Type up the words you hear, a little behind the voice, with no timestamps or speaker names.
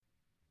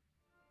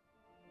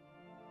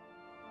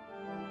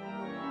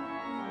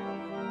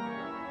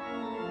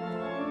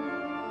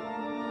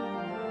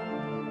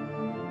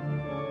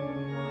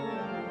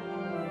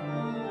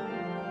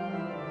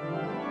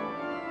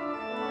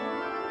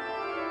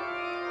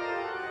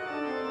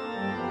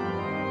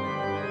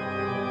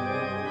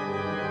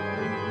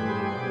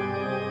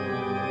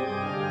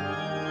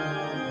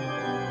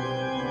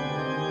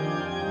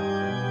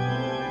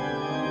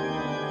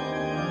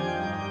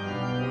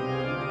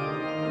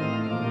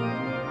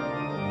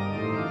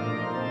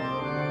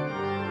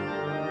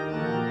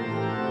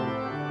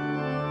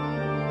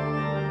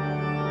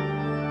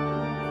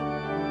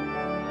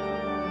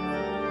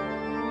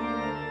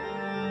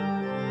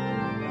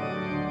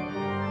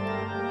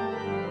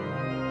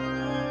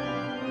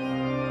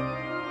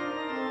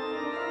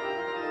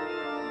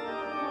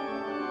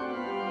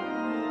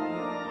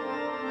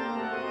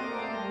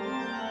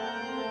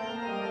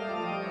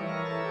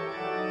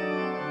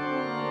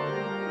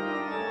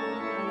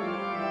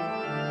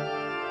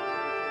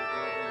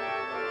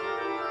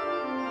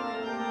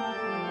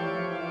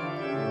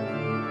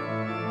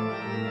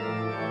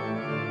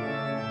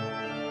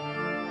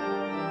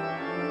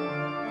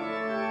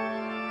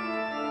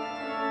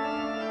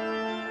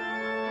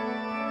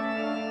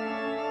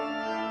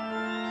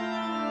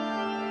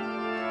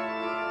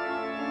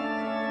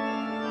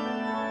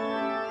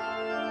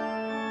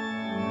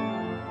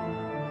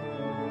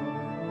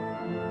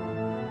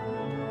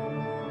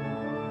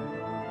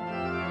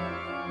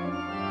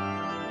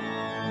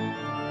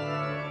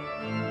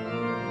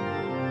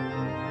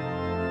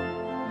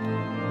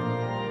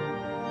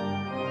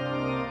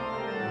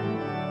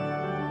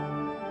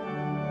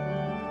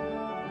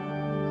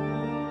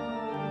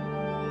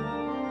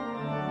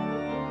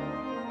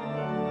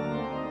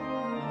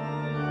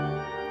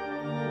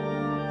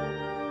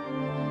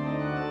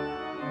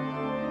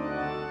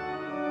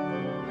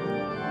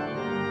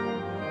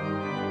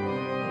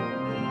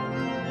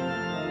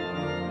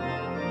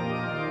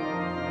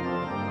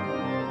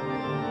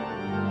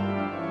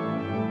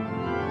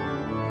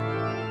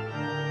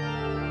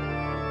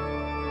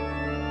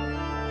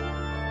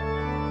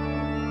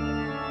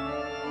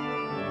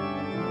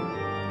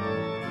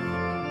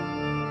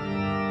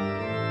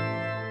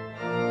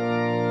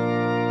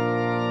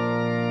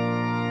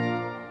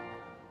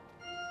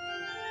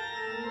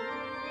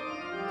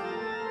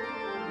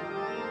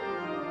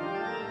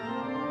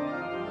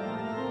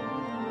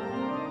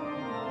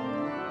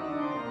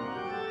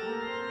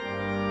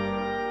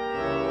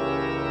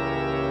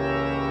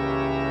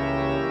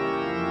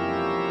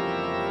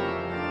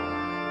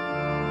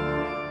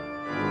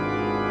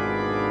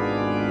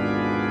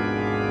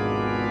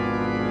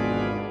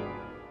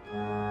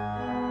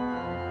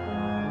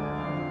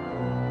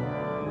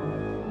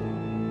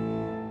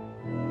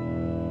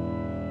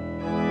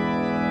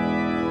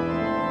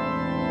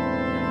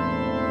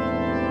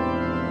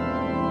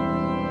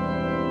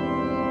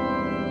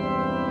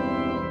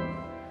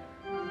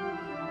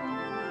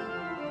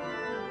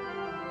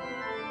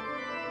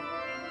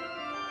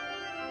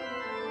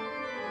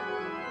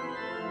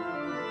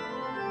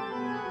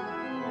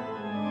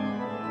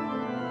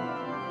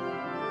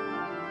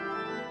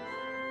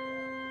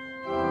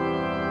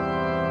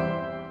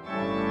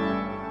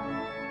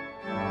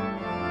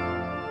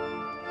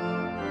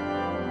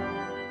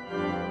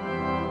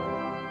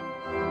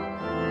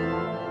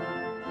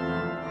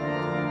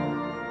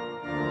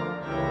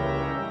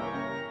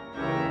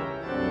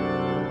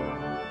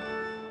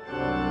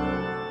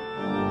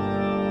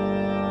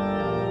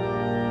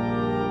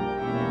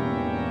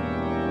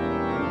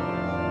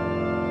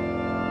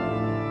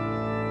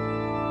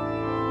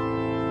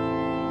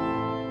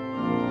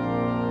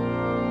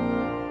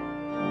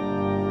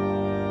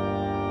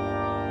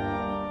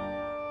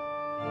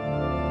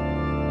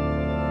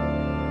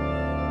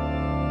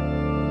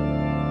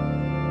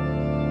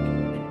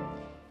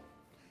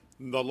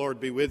The Lord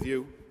be with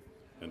you,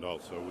 and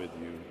also with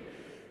you.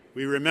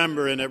 We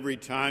remember in every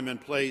time and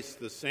place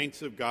the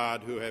saints of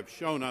God who have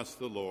shown us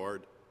the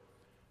Lord.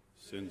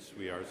 Since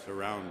we are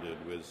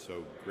surrounded with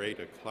so great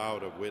a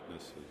cloud of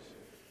witnesses,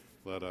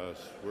 let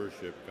us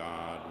worship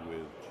God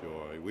with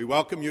joy. We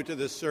welcome you to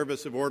this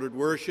service of ordered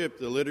worship.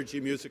 The liturgy,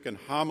 music, and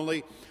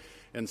homily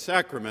and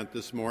sacrament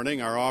this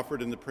morning are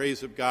offered in the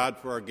praise of God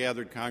for our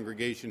gathered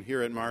congregation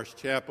here at Marsh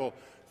Chapel,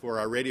 for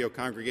our radio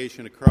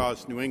congregation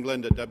across New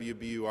England at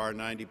WBUR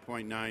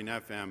 90.9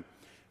 FM,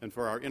 and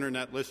for our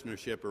internet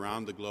listenership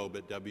around the globe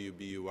at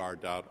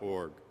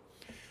WBUR.org.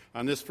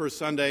 On this first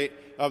Sunday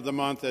of the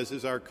month, as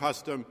is our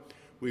custom,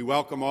 we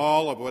welcome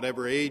all of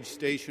whatever age,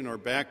 station, or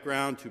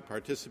background to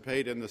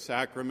participate in the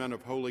sacrament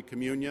of Holy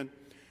Communion.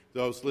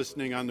 Those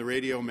listening on the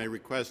radio may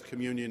request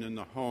communion in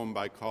the home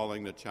by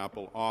calling the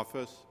chapel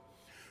office.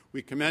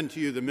 We commend to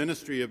you the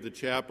ministry of the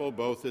chapel,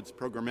 both its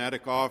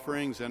programmatic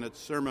offerings and its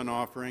sermon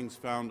offerings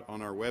found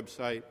on our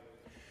website.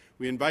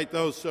 We invite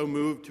those so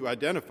moved to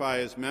identify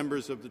as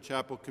members of the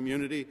chapel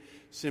community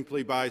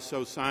simply by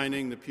so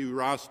signing the pew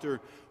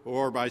roster,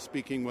 or by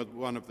speaking with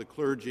one of the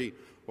clergy,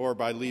 or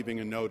by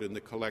leaving a note in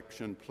the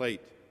collection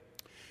plate.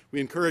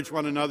 We encourage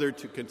one another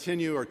to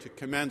continue or to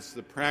commence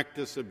the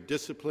practice of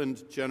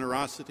disciplined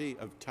generosity,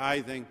 of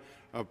tithing,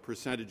 of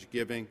percentage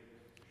giving.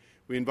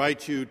 We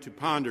invite you to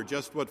ponder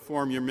just what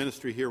form your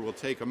ministry here will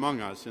take among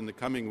us in the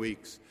coming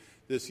weeks,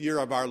 this year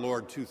of our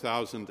Lord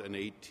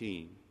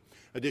 2018.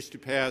 A dish to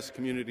pass,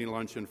 community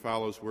luncheon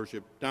follows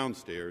worship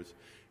downstairs,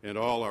 and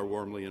all are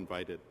warmly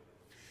invited.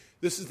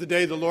 This is the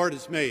day the Lord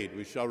has made.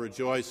 We shall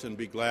rejoice and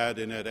be glad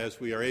in it. As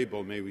we are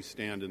able, may we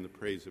stand in the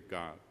praise of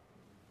God.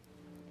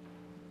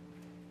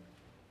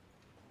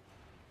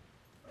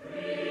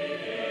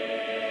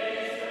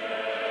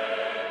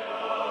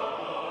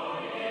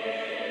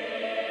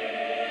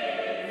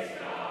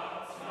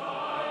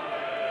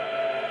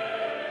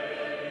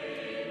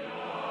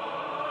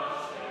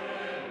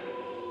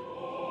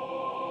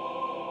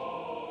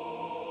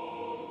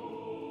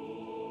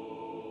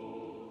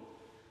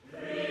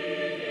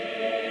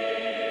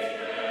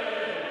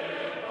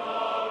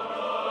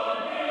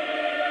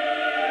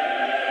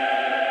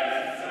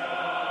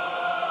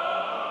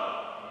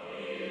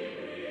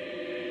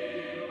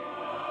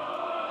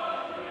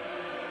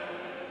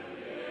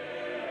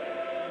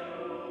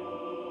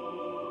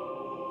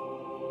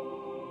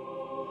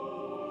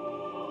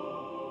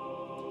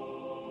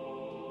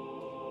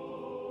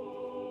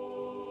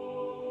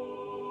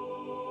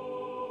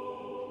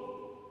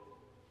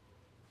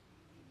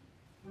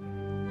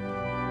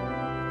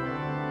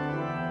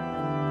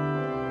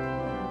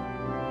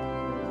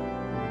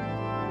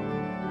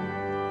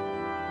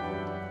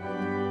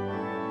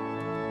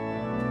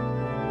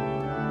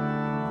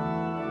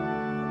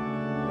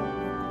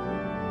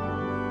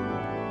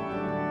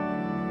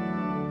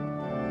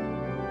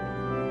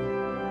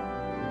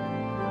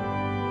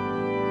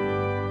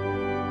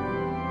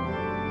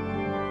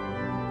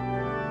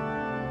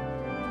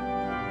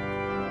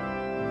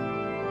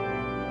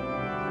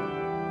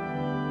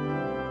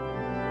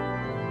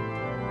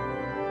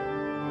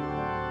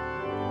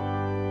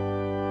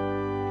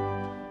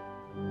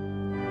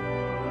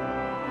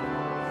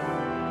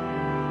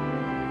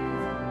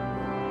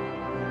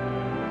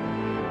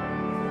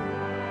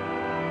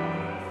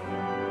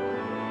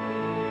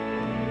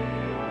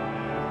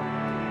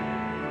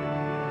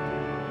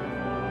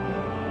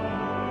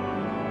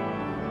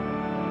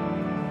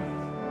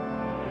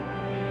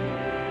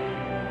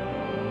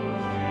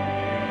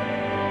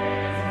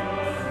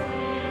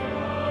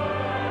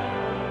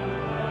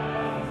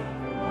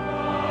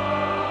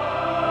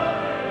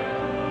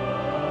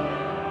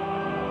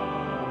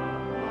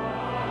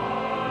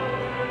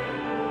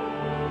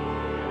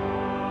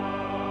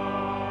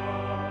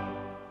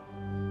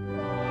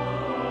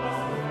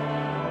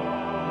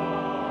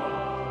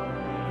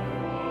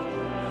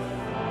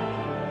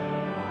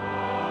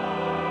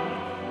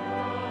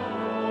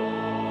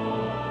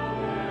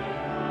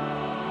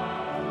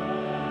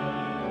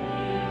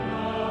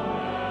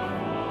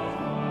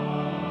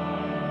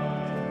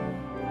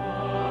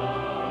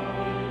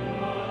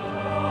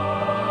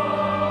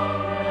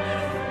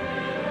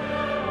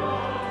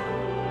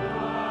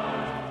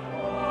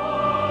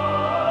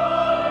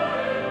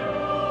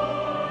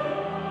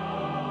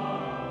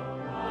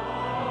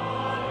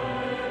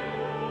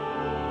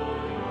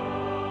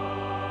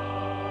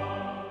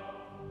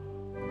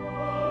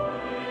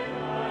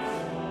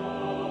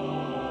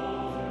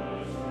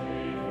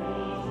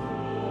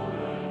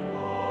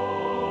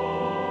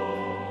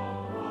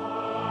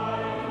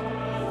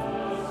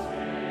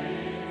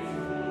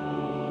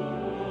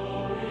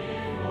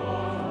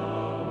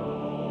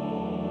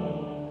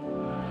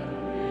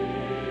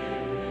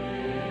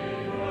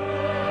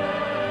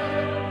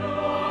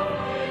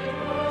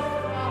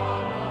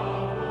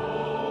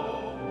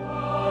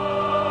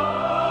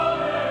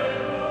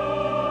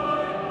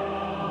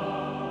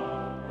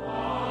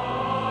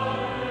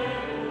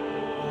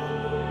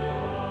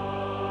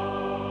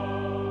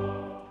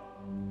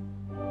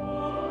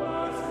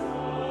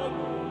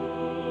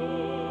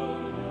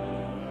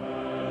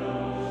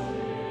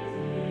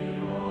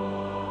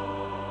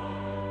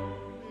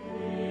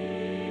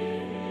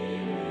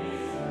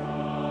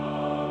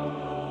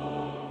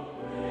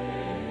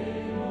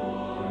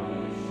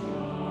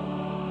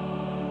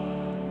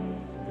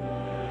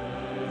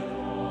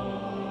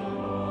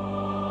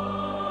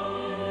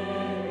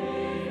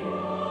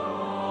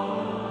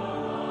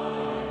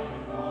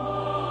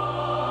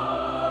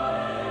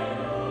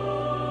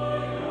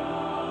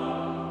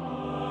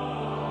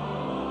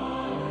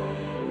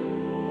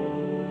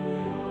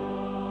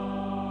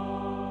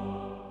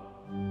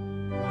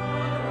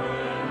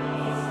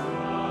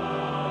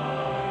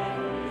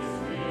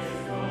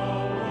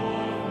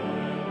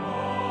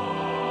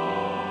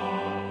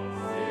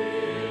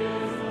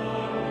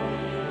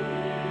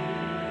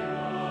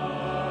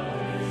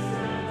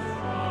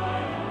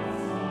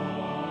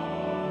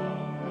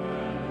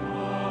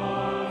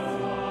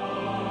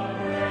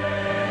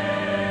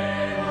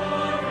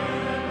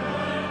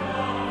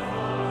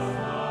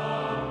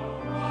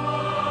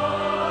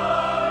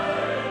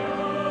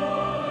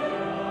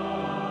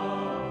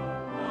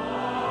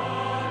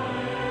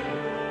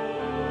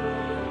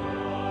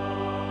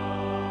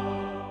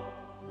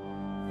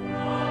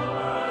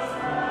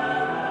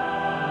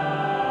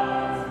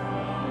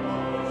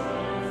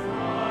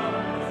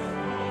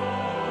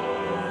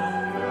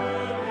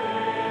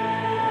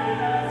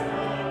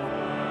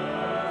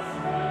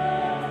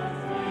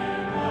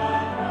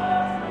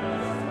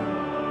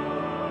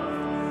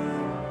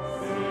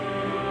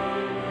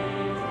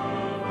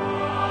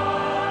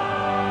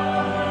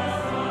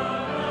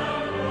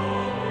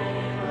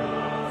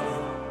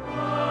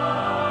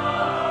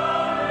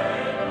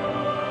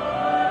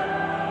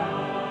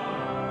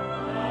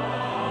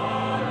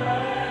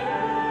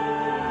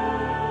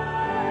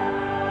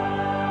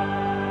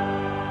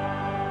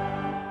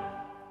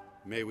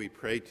 May we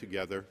pray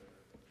together.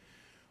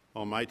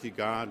 Almighty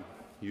God,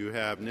 you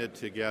have knit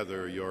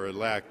together your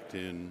elect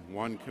in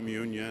one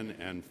communion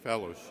and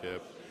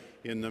fellowship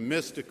in the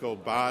mystical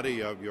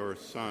body of your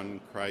Son,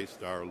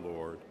 Christ our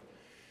Lord.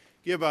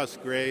 Give us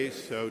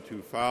grace so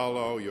to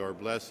follow your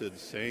blessed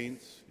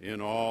saints in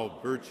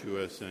all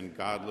virtuous and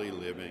godly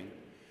living,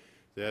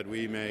 that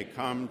we may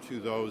come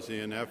to those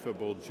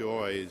ineffable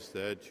joys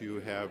that you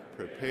have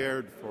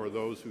prepared for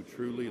those who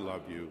truly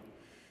love you,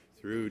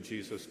 through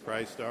Jesus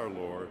Christ our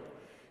Lord,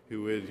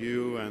 who with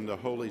you and the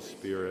Holy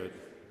Spirit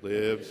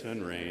lives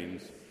and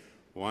reigns,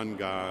 one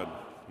God,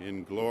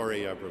 in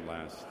glory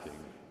everlasting.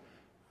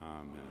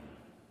 Amen.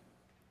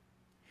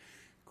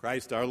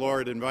 Christ our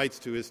Lord invites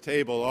to his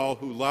table all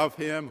who love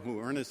him,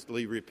 who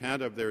earnestly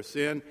repent of their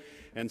sin,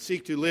 and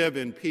seek to live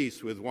in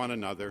peace with one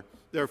another.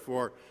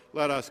 Therefore,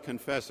 let us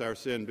confess our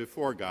sin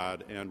before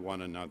God and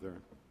one another.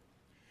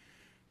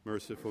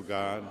 Merciful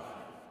God,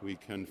 we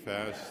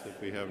confess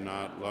that we have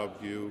not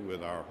loved you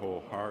with our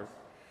whole heart.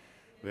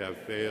 We have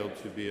failed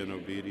to be an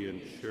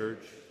obedient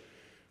church.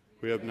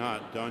 We have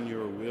not done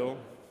your will.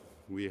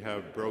 We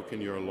have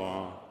broken your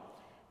law.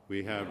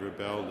 We have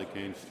rebelled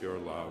against your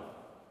love.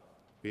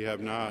 We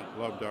have not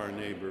loved our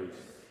neighbors,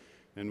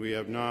 and we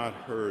have not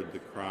heard the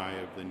cry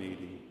of the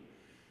needy.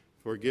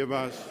 Forgive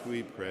us,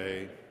 we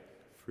pray.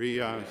 Free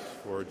us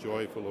for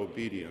joyful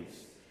obedience.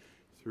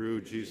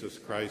 Through Jesus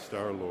Christ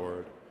our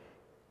Lord.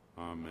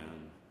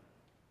 Amen.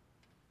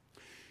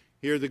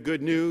 Hear the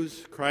good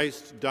news.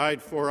 Christ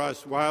died for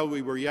us while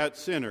we were yet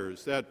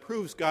sinners. That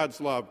proves God's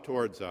love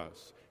towards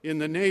us. In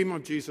the name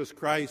of Jesus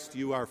Christ,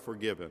 you are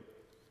forgiven.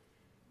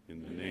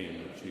 In the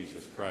name of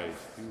Jesus Christ,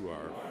 you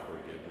are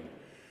forgiven.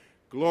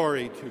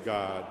 Glory to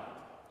God.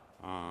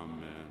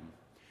 Amen.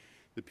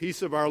 The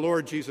peace of our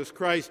Lord Jesus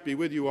Christ be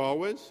with you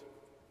always.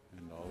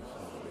 And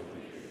also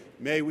with you.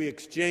 May we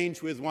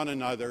exchange with one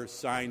another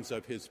signs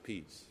of his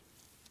peace.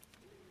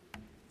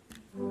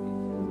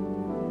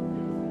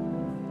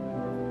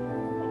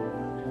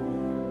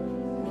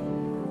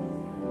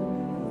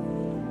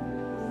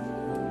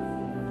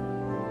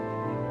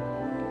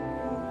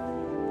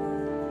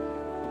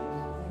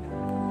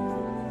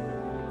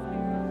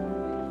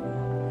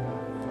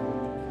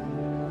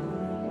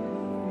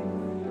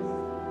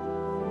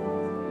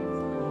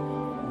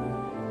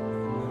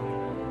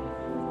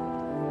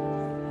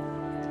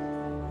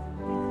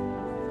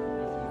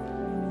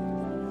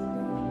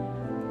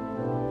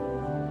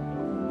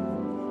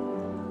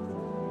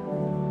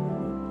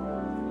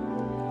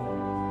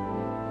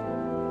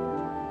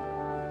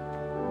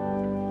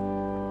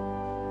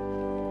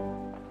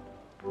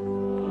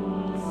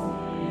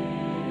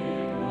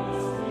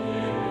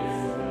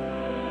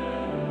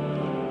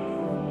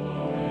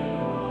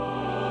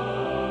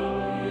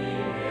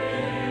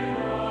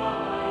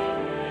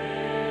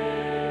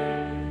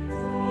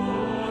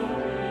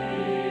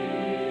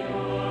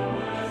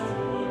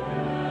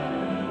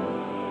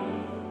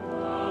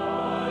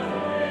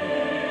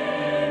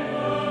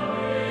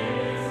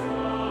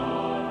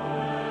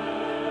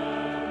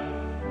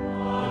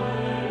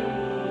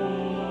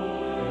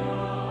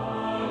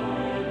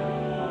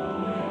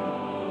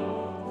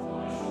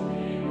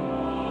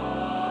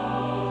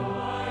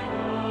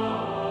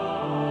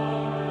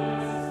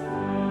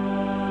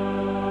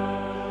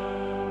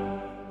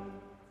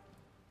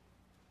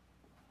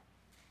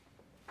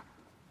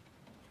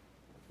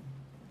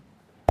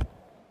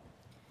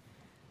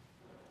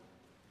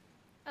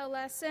 A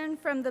lesson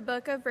from the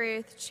book of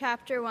Ruth,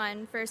 chapter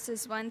 1,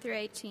 verses 1 through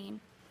 18.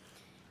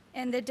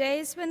 In the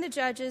days when the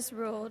judges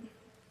ruled,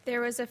 there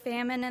was a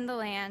famine in the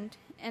land,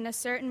 and a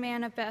certain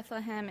man of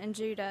Bethlehem in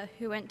Judah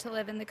who went to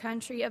live in the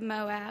country of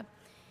Moab,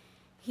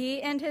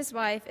 he and his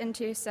wife and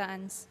 2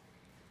 sons.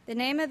 The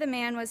name of the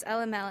man was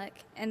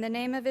Elimelech, and the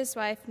name of his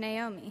wife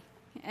Naomi,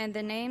 and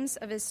the names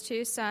of his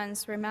 2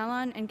 sons were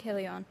Mahlon and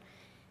Chilion.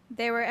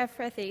 They were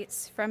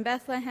Ephrathites from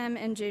Bethlehem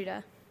in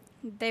Judah.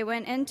 They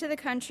went into the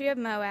country of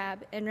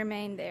Moab and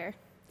remained there.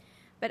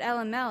 But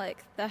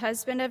Elimelech, the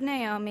husband of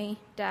Naomi,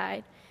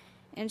 died,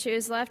 and she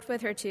was left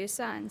with her 2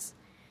 sons.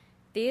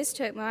 These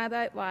took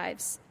Moabite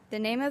wives. The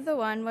name of the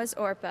one was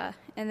Orpah,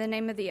 and the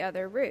name of the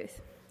other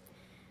Ruth.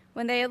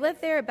 When they had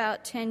lived there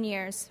about 10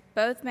 years,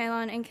 both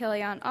Mahlon and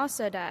Chilion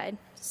also died,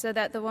 so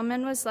that the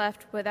woman was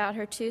left without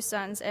her 2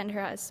 sons and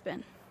her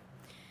husband.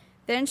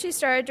 Then she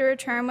started to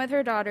return with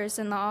her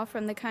daughters-in-law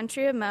from the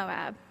country of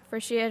Moab, for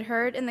she had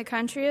heard in the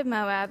country of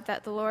Moab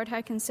that the Lord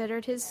had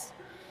considered his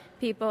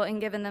people and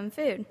given them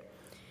food.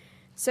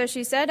 So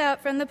she set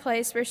out from the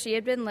place where she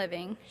had been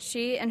living,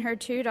 she and her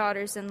 2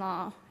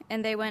 daughters-in-law,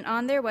 and they went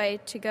on their way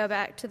to go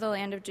back to the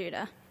land of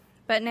Judah.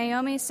 But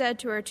Naomi said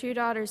to her 2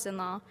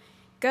 daughters-in-law,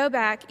 "Go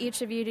back,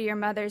 each of you, to your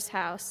mother's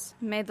house.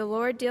 May the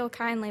Lord deal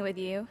kindly with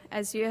you,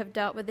 as you have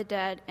dealt with the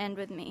dead and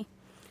with me.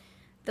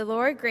 The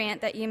Lord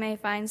grant that you may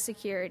find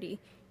security,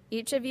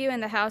 each of you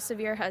in the house of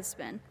your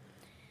husband."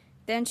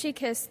 Then she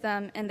kissed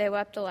them, and they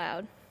wept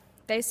aloud.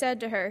 They said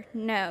to her,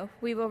 "No,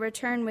 we will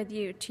return with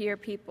you to your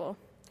people."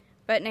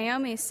 But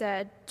Naomi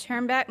said,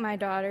 "Turn back, my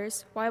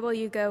daughters. Why will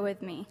you go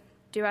with me?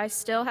 Do I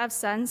still have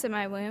sons in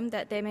my womb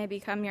that they may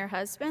become your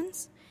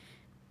husbands?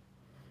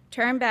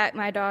 Turn back,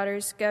 my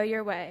daughters, go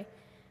your way,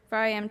 for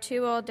I am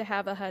too old to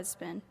have a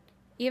husband.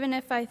 Even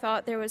if I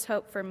thought there was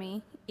hope for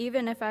me,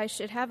 even if I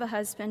should have a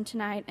husband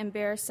tonight and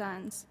bear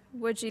sons,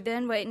 would you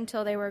then wait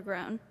until they were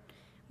grown?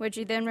 Would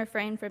you then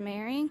refrain from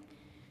marrying?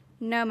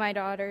 No, my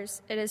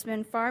daughters, it has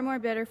been far more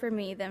bitter for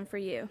me than for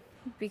you,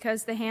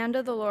 because the hand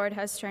of the Lord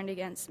has turned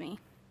against me.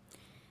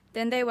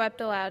 Then they wept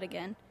aloud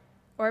again.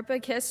 Orpah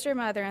kissed her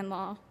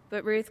mother-in-law,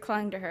 but Ruth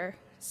clung to her.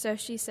 So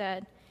she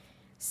said,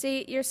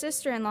 "See, your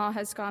sister-in-law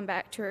has gone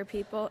back to her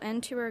people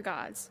and to her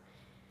gods.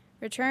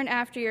 Return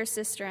after your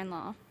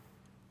sister-in-law."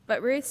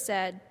 But Ruth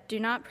said, "Do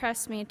not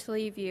press me to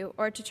leave you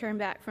or to turn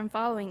back from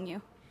following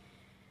you.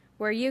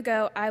 Where you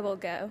go, I will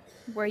go.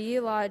 Where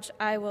you lodge,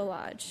 I will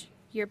lodge.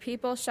 Your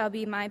people shall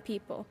be my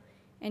people,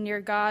 and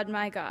your God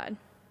my God.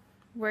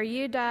 Where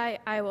you die,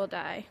 I will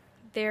die.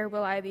 There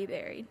will I be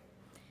buried.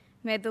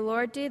 May the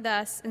Lord do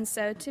thus and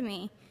so to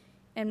me,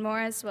 and more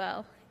as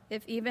well,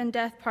 if even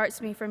death parts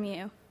me from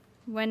you."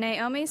 When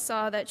Naomi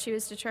saw that she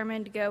was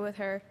determined to go with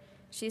her,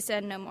 she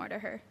said no more to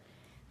her.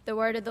 The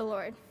word of the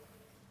Lord.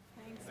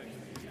 Thanks be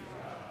to God.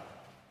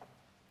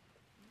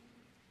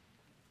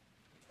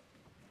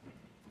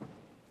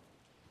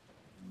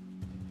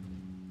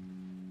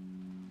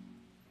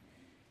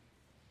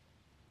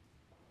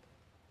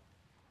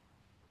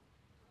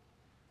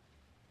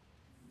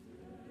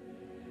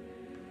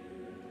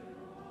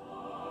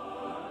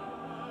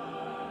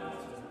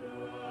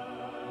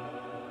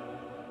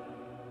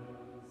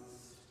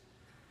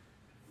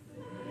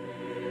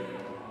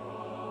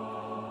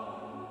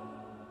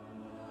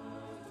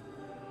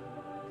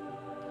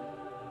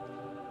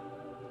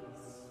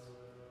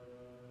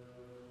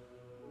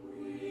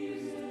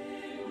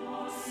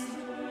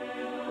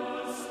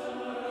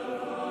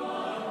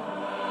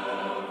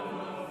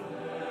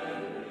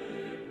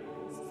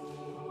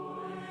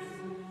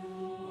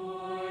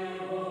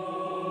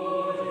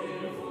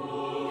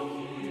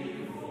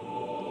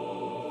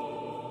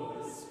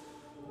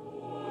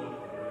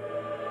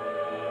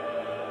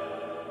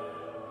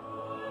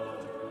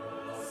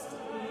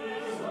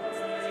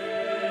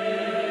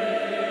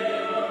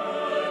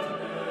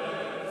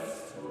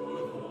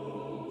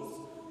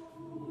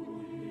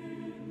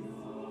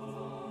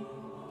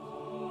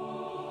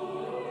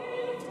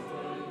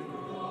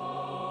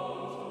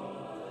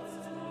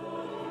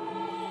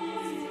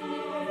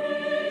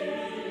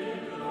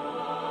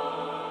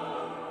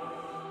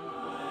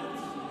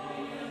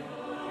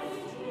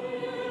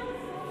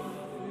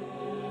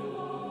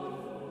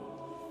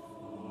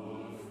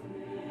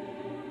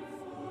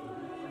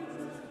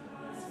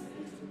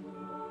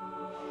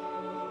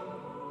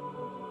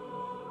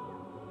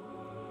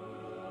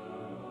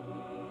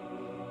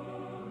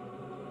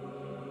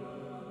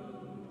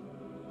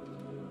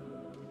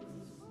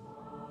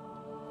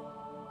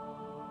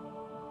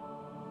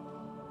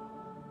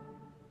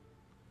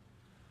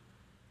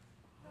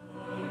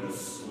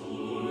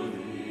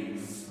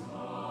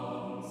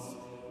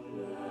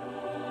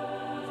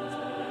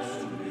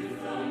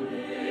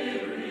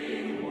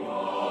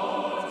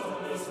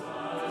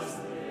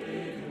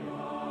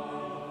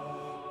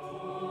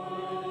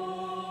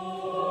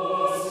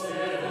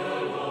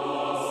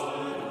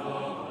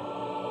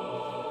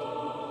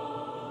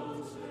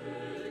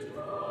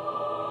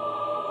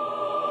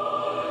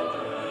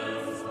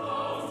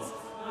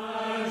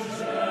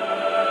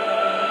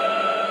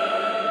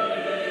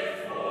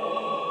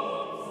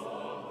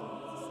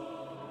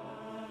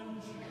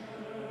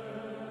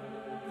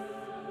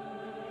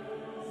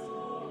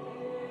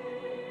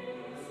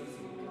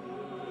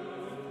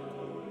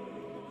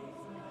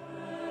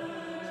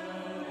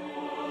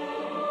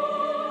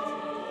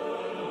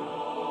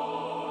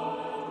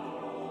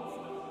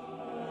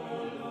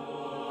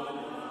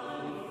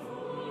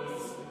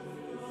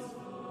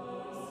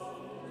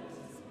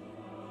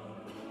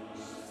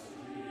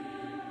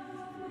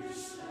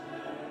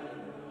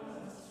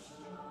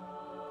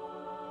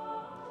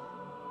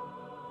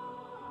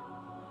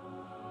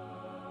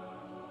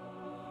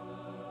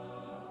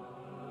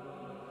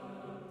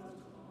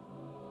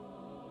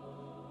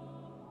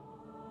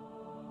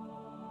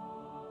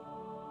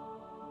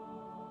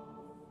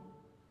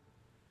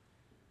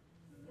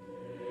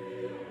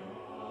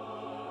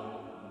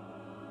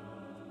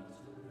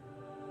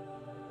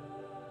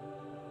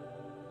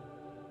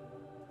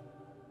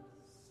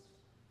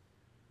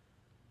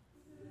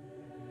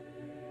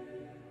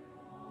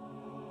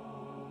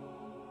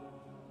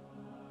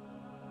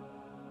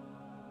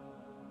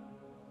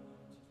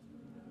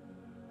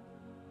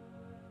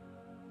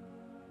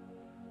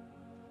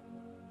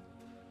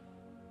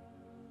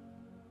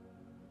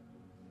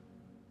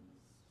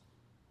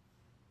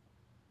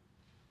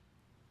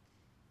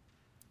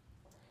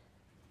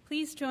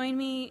 Please join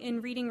me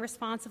in reading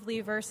responsively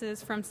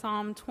verses from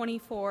Psalm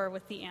 24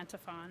 with the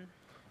antiphon.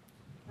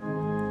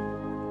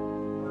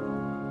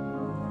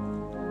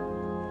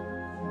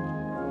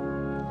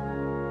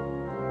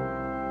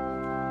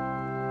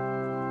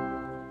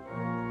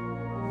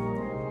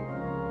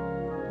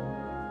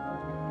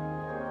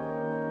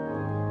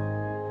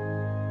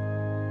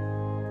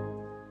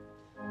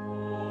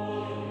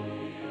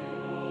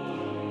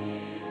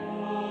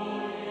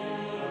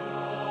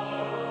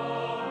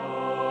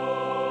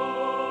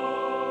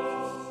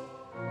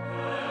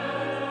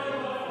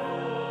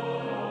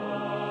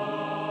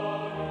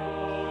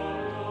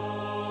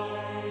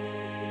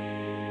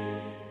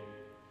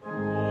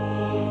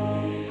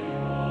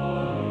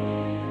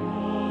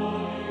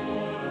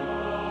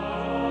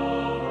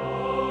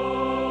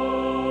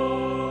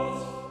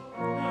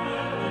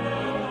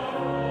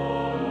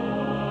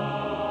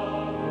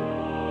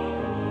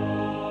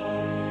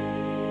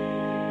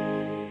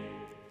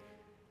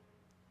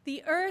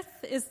 The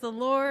earth is the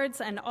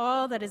Lord's and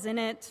all that is in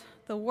it,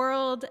 the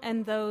world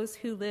and those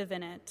who live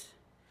in it.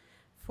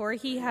 For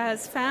he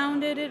has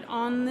founded it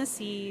on the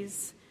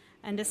seas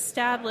and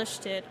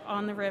established it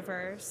on the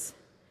rivers.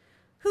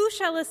 Who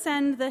shall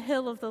ascend the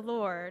hill of the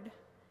Lord,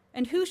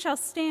 and who shall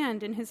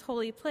stand in his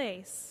holy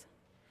place?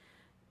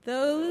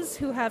 Those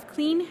who have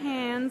clean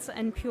hands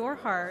and pure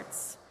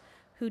hearts,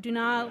 who do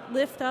not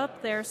lift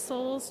up their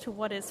souls to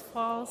what is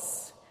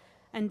false,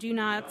 and do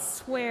not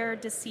swear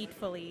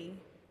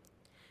deceitfully.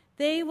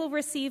 They will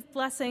receive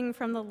blessing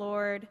from the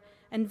Lord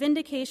and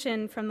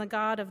vindication from the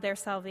God of their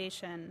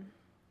salvation.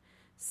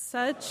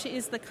 Such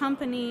is the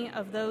company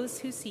of those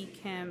who seek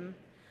him,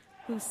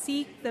 who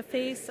seek the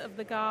face of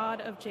the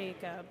God of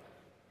Jacob.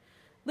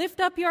 Lift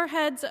up your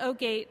heads, O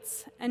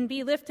gates, and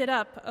be lifted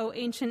up, O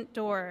ancient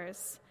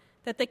doors,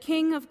 that the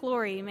King of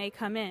glory may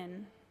come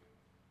in.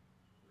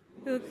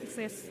 Who is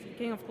this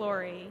King of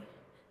glory?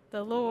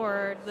 The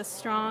Lord, the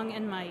strong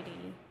and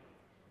mighty.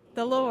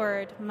 The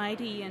Lord,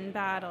 mighty in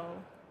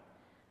battle.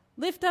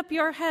 Lift up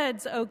your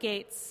heads, O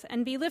gates,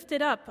 and be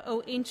lifted up,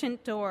 O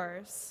ancient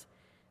doors,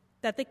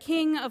 that the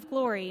King of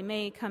glory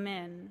may come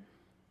in.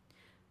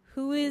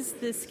 Who is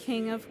this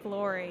King of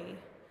glory?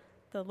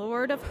 The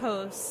Lord of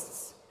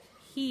hosts.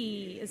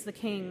 He is the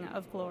King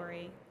of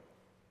glory.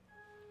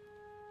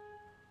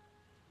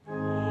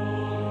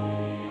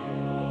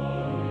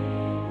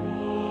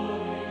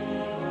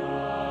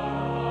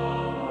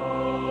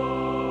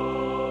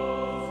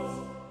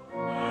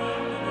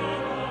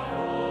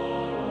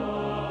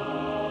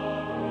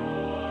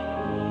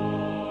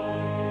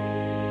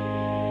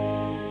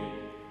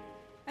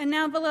 And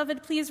now,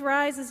 beloved, please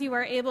rise as you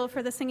are able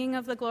for the singing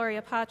of the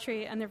Gloria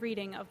Patri and the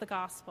reading of the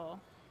Gospel.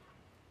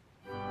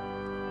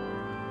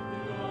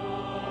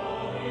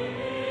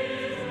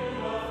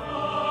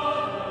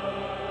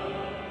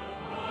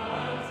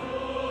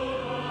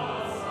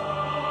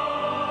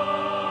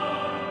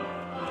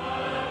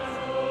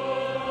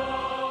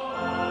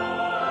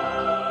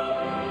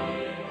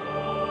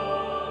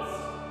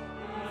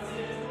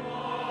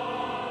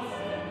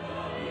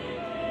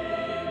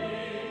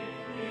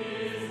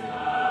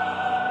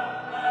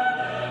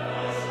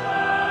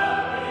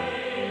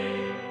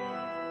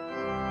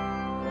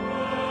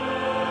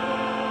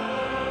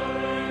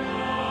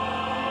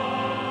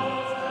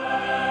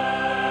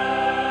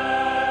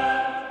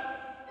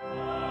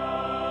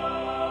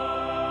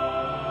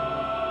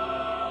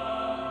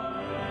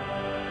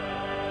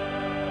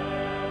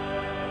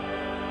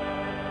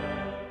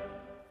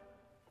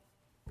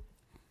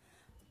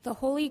 The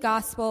Holy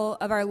Gospel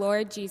of our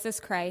Lord Jesus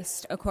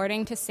Christ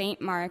according to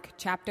St. Mark,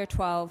 chapter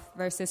 12,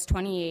 verses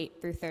 28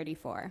 through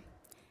 34.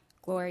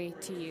 Glory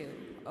to you,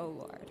 O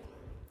Lord.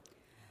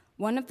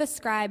 One of the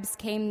scribes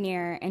came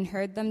near and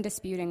heard them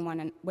disputing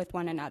with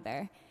one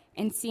another,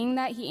 and seeing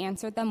that he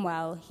answered them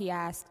well, he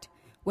asked,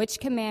 "Which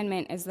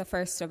commandment is the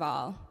first of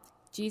all?"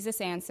 Jesus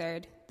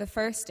answered, "The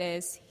first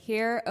is,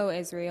 Hear, O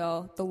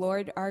Israel, the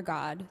Lord our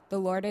God, the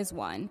Lord is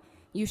one.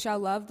 You shall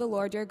love the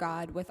Lord your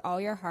God with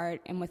all your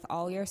heart and with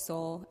all your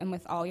soul and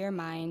with all your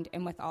mind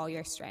and with all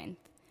your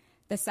strength.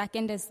 The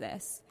second is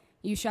this,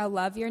 you shall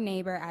love your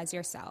neighbor as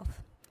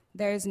yourself.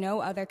 There is no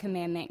other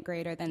commandment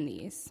greater than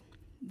these."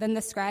 Then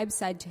the scribe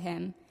said to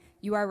him,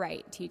 "You are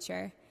right,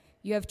 teacher.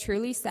 You have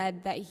truly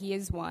said that he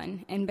is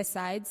one, and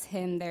besides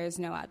him there is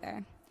no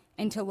other.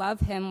 And to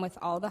love him with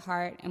all the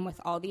heart and with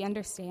all the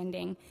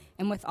understanding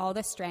and with all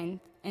the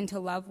strength, and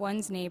to love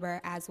one's neighbor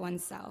as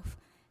oneself.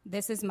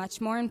 This is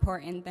much more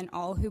important than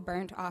all who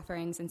burnt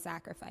offerings and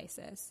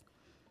sacrifices."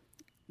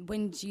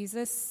 When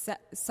Jesus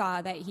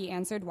saw that he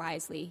answered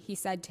wisely, he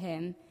said to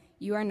him,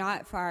 "You are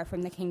not far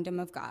from the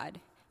kingdom of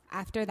God."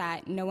 After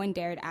that, no one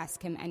dared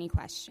ask him any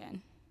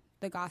question.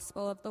 The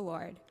Gospel of the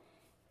Lord.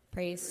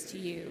 Praise to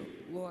you,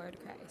 Lord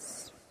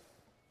Christ.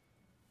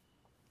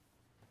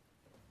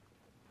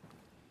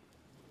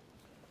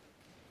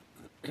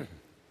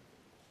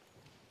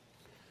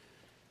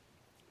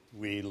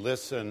 We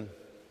listen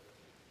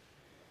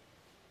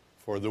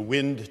for the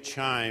wind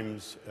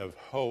chimes of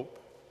hope,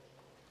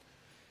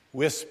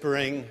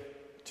 whispering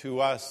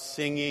to us,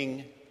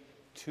 singing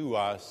to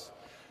us,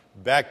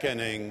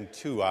 beckoning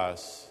to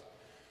us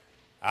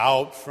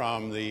out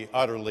from the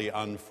utterly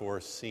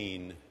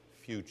unforeseen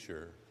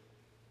future.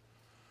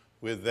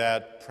 With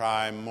that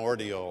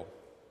primordial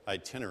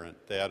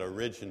itinerant, that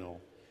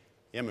original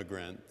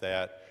immigrant,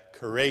 that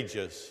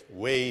courageous,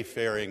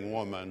 wayfaring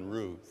woman,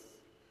 Ruth,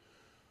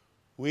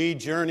 we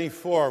journey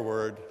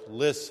forward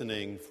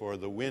listening for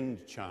the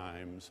wind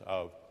chimes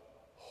of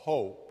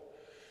hope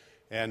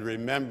and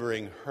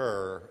remembering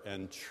her,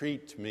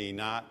 entreat me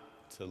not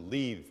to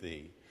leave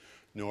thee,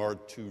 nor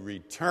to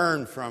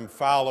return from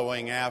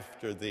following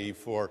after thee,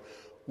 for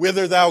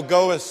whither thou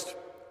goest,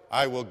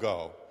 I will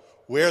go.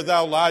 Where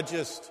thou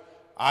lodgest,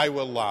 I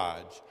will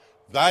lodge.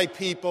 Thy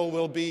people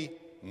will be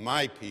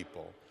my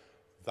people,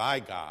 thy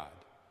God,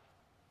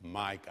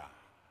 my God.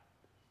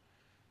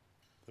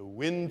 The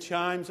wind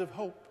chimes of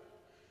hope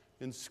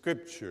in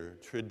Scripture,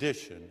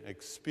 tradition,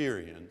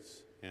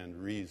 experience,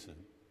 and reason.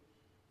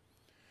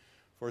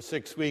 For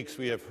 6 weeks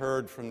we have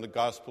heard from the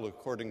Gospel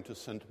according to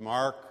St.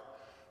 Mark,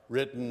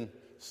 written,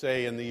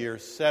 say, in the year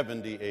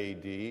 70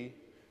 A.D.,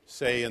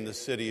 say, in the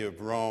city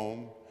of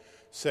Rome,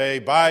 say,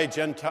 by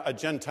a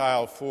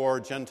Gentile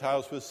for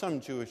Gentiles with some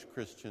Jewish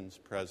Christians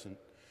present,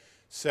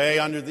 say,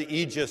 under the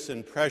aegis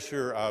and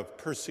pressure of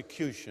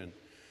persecution,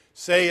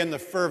 say, in the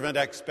fervent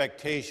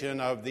expectation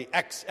of the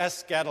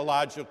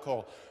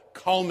eschatological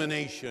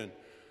culmination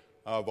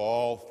of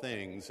all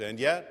things. And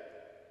yet,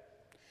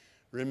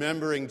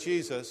 remembering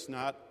Jesus,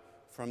 not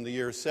from the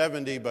year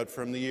 70, but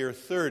from the year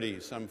 30,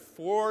 some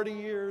 40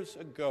 years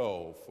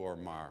ago for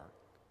Mark,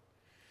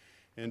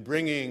 and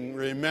bringing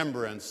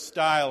remembrance,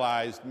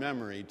 stylized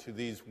memory to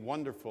these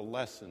wonderful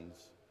lessons,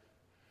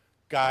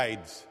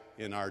 guides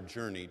in our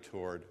journey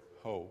toward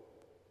hope.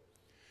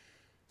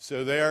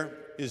 So there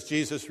is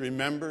Jesus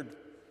remembered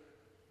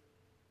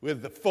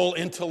with the full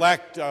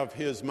intellect of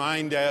his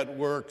mind at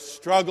work,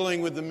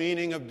 struggling with the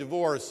meaning of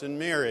divorce and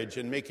marriage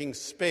and making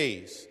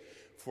space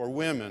for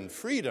women,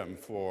 freedom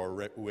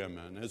for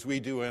women, as we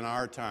do in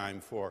our time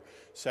for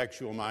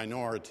sexual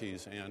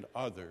minorities and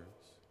others.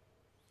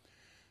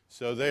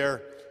 So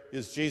there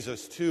is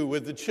Jesus, too,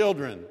 with the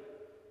children.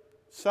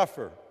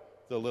 Suffer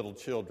the little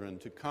children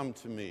to come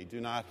to me.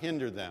 Do not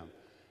hinder them.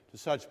 To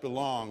such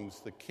belongs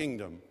the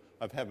kingdom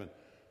of heaven.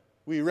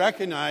 We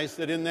recognize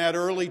that in that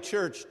early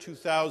church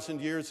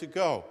 2,000 years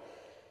ago,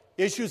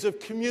 issues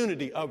of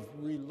community, of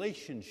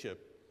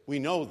relationship, we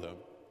know them,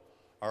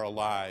 are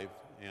alive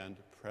and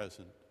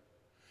present.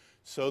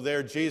 So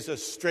there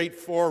Jesus,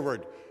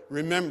 straightforward,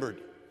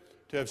 remembered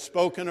to have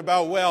spoken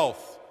about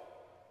wealth.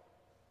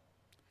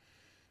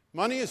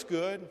 Money is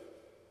good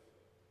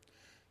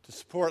to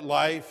support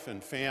life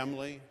and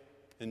family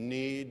and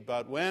need,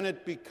 but when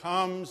it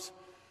becomes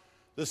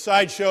the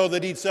sideshow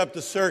that eats up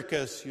the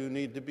circus, you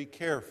need to be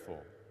careful.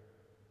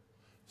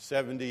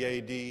 70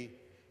 A.D.,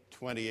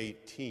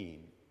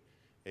 2018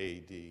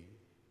 A.D.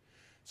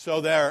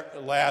 So there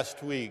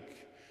last week,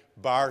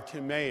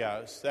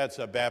 Bartimaeus, that's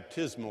a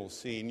baptismal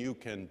scene, you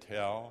can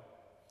tell,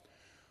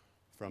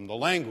 from the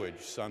language,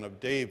 son of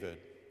David,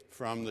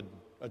 from the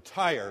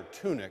attire,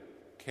 tunic,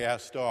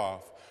 cast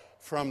off,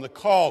 from the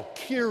call,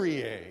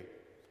 Kyrie.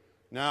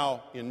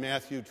 Now, in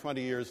Matthew,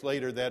 20 years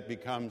later, that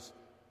becomes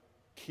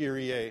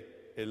Kyrie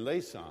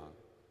eleison,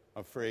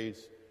 a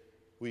phrase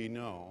we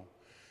know.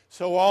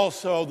 So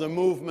also the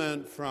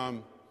movement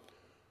from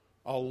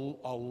a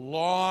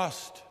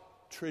lost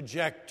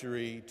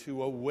trajectory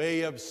to a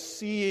way of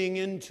seeing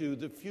into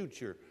the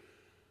future,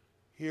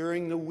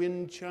 hearing the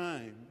wind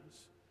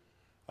chimes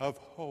of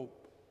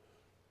hope,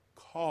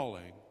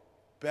 calling,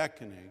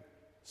 beckoning,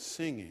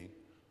 singing,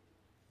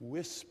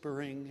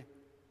 whispering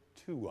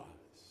to us.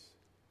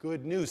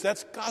 Good news.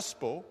 That's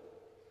gospel.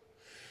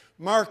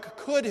 Mark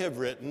could have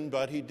written,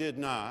 but he did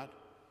not,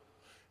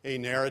 a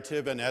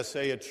narrative, an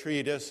essay, a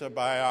treatise, a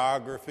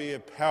biography, a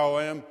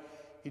poem.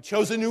 He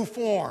chose a new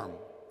form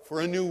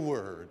for a new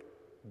word,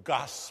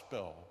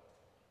 gospel,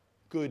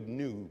 good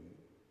news.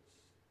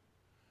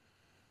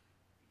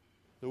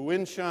 The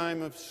wind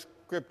chime of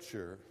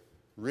Scripture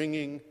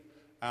ringing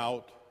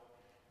out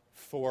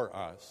for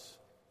us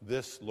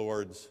this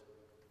Lord's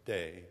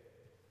Day.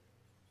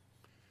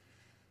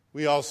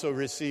 We also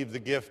receive the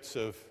gifts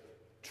of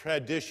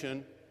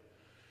tradition.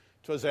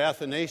 It was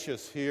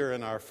Athanasius here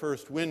in our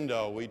first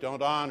window, we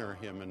don't honor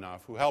him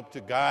enough, who helped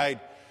to guide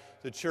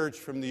the church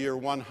from the year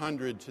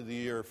 100 to the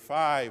year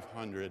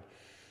 500,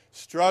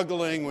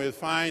 struggling with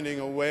finding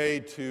a way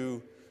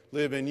to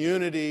live in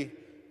unity,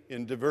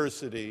 in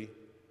diversity,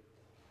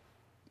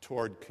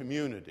 toward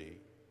community.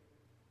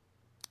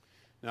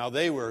 Now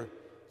they were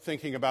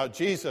thinking about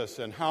Jesus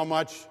and how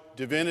much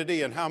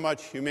divinity and how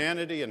much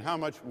humanity and how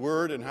much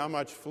word and how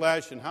much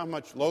flesh and how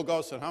much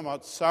logos and how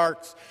much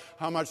sarx,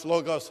 how much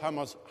logos,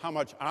 how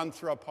much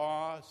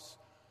anthropos.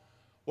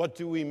 What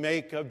do we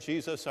make of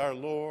Jesus our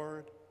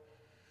Lord?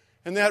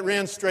 And that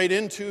ran straight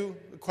into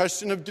the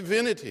question of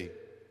divinity.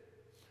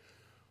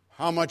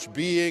 How much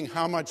being,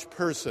 how much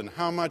person,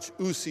 how much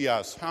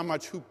ousios, how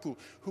much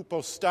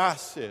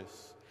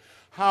hypostasis,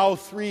 how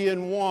three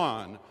in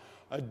one,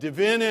 a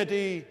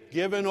divinity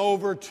given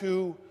over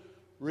to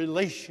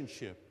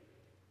relationship,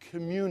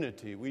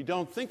 community. We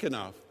don't think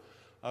enough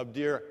of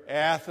dear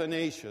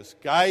Athanasius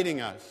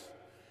guiding us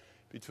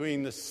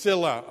between the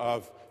Scylla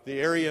of the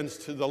Arians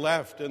to the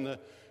left and the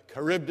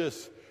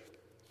Charybdis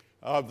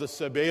of the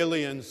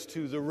Sabellians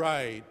to the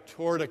right,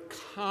 toward a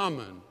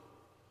common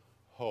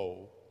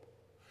hope.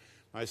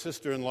 My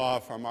sister-in-law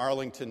from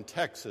Arlington,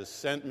 Texas,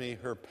 sent me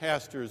her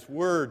pastor's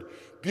word.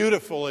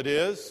 Beautiful it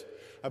is,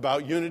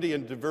 about unity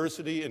and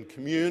diversity and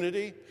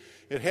community.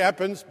 It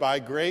happens by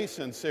grace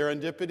and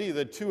serendipity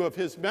that two of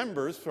his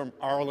members from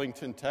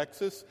Arlington,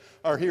 Texas,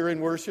 are here in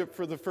worship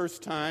for the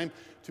first time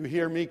to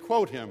hear me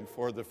quote him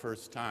for the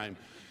first time.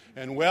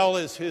 And well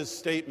is his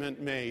statement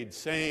made,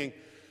 saying,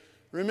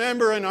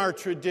 "Remember in our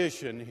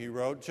tradition," he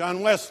wrote, "John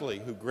Wesley,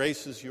 who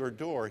graces your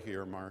door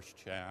here, Marsh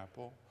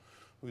Chapel,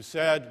 who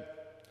said,"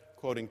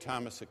 quoting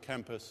Thomas à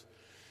Kempis,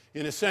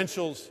 "in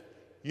essentials,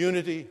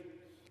 unity,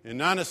 in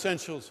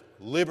non-essentials,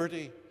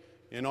 liberty,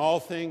 in all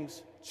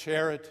things,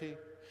 charity.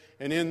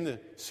 And in the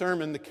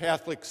sermon, The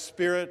Catholic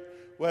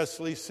Spirit,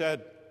 Wesley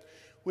said,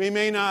 "We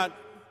may not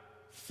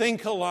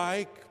think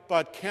alike,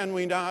 but can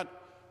we not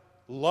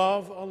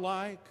love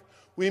alike?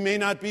 We may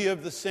not be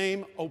of the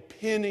same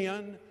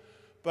opinion,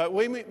 but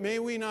may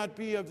we not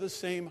be of the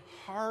same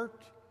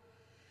heart?"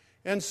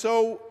 And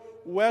so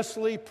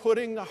Wesley,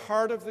 putting the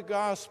heart of the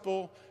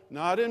gospel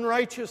not in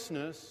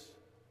righteousness.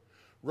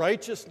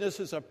 Righteousness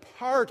is a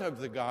part of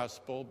the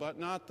gospel, but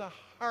not the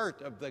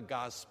heart of the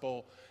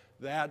gospel.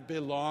 That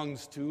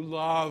belongs to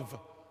love.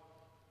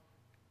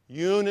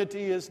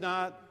 Unity is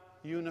not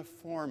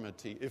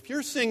uniformity. If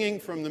you're singing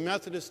from the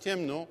Methodist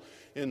hymnal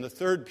in the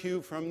third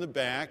pew from the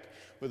back,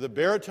 with a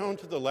baritone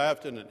to the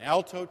left and an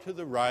alto to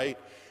the right,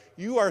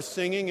 you are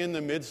singing in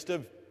the midst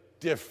of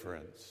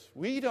difference.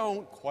 We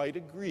don't quite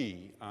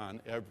agree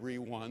on every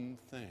one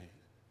thing.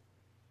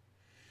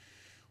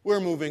 We're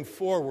moving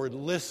forward,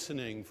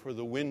 listening for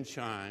the wind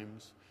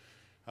chimes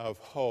of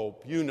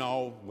hope. You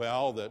know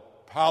well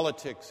that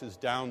politics is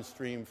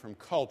downstream from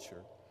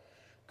culture.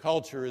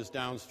 Culture is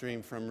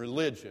downstream from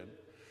religion.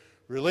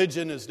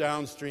 Religion is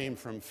downstream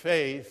from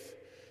faith.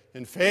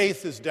 And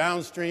faith is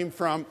downstream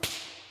from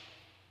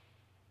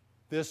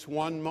this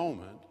one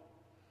moment.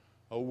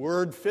 A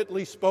word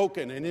fitly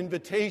spoken, an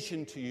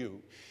invitation to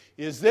you.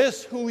 Is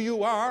this who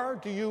you are?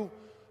 Do you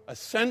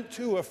assent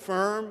to,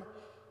 affirm?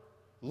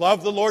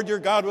 Love the Lord your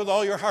God with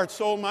all your heart,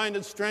 soul, mind,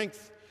 and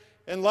strength,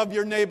 and love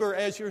your neighbor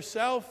as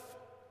yourself.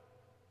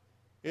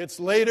 It's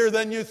later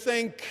than you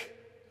think.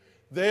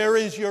 There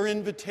is your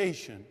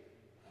invitation.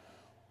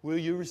 Will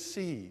you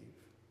receive?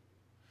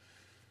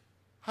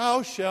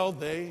 How shall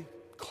they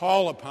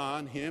call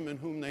upon him in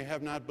whom they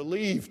have not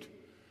believed?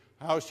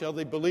 How shall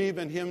they believe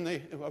in him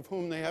of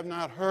whom they have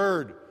not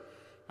heard?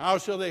 How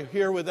shall they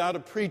hear without a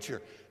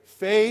preacher?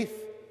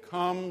 Faith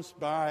comes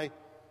by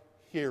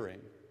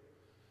hearing,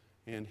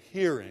 and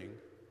hearing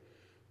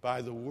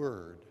by the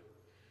word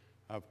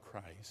of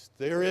Christ.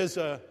 There is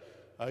a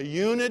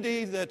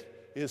unity that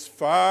is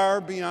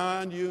far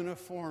beyond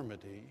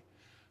uniformity,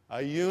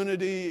 a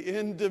unity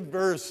in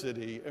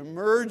diversity,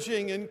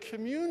 emerging in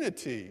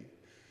community.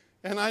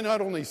 And I not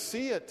only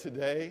see it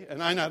today,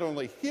 and I not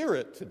only hear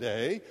it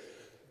today,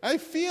 I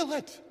feel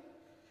it.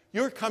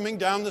 You're coming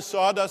down the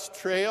sawdust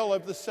trail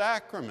of the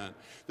sacrament.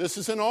 This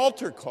is an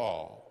altar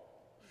call.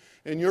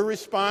 And you're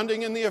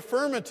responding in the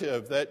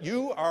affirmative that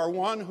you are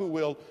one who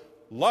will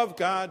love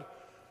God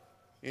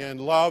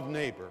and love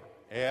neighbor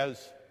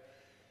as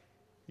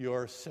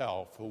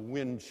yourself, a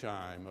wind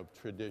chime of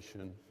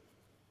tradition.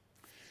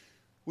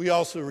 We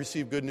also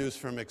received good news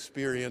from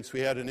experience.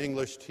 We had an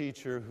English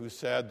teacher who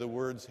said the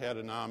words had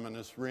an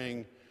ominous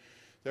ring.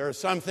 There are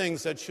some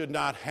things that should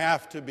not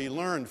have to be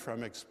learned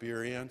from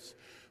experience,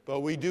 but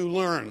we do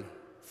learn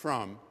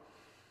from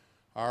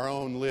our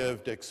own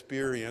lived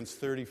experience.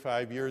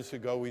 35 years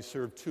ago, we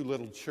served two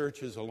little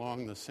churches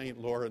along the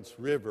St. Lawrence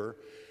River.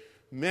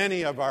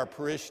 Many of our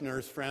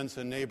parishioners, friends,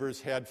 and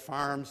neighbors had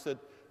farms that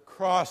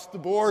crossed the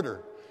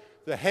border.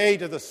 The hay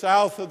to the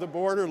south of the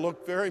border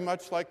looked very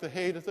much like the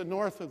hay to the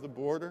north of the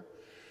border.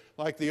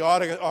 Like the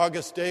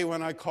August day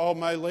when I called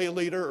my lay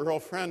leader, Earl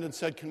Friend, and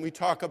said, "Can we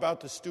talk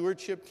about the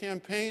stewardship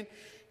campaign?"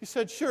 He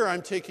said, "Sure,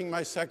 I'm taking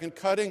my second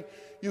cutting.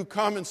 You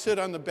come and sit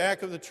on the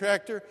back of the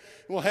tractor,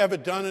 and we'll have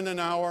it done in an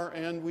hour,"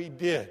 and we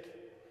did.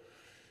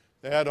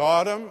 That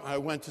autumn, I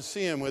went to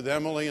see him with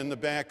Emily in the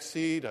back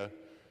seat,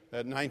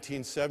 that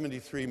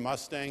 1973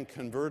 Mustang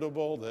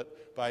convertible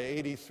that by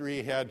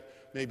 83 had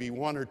maybe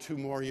 1 or 2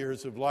 more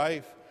years of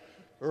life.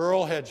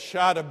 Earl had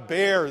shot a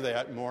bear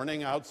that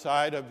morning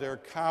outside of their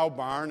cow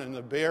barn, and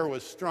the bear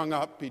was strung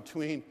up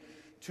between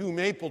 2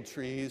 maple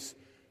trees,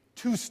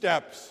 2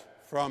 steps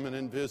from an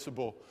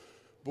invisible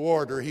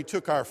border. He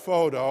took our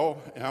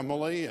photo,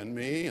 Emily and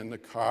me, and the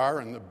car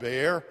and the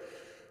bear.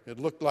 It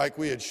looked like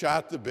we had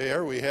shot the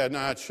bear. We had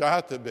not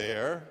shot the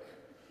bear.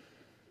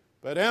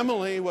 But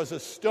Emily was a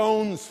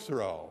stone's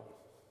throw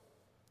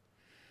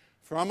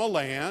from a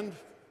land,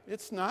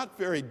 it's not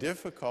very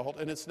difficult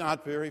and it's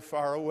not very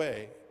far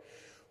away,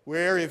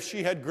 where if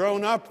she had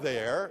grown up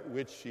there,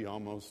 which she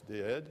almost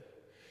did,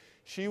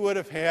 she would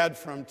have had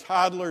from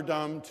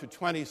toddlerdom to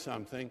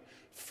 20-something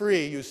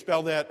free, you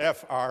spell that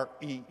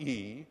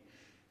F-R-E-E,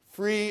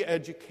 free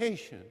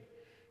education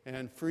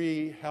and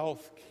free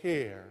health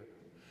care.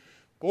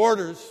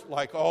 Borders,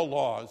 like all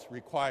laws,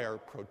 require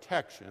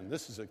protection.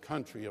 This is a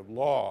country of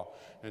law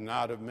and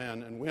not of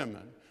men and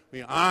women.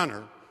 We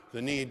honor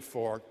the need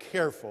for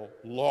careful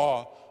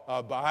law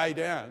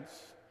abidance.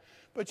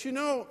 But you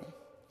know,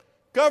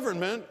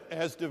 government,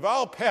 as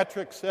Deval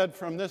Patrick said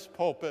from this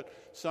pulpit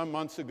some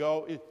months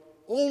ago, is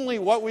only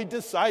what we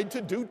decide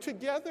to do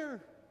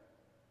together.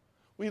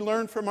 We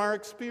learn from our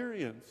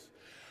experience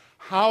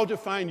how to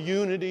find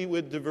unity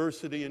with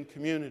diversity and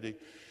community.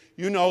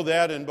 You know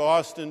that in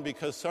Boston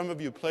because some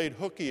of you played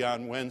hooky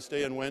on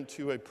Wednesday and went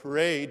to a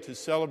parade to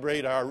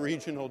celebrate our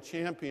regional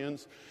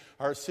champions,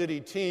 our city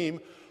team,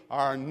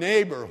 our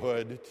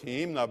neighborhood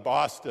team, the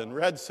Boston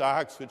Red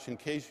Sox, which in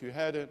case you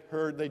hadn't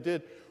heard, they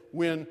did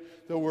win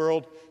the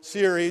World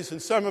Series.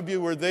 And some of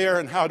you were there,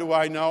 and how do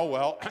I know?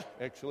 Well,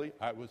 actually,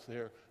 I was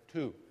there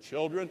too.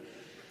 Children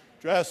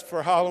dressed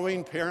for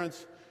Halloween,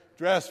 parents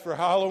dressed for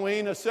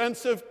Halloween, a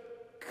sense of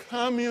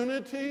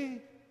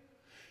community.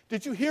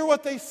 Did you hear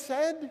what they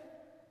said?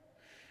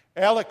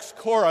 Alex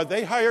Cora,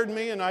 they hired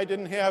me, and I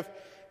didn't have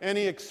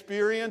any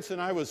experience,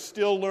 and I was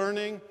still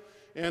learning.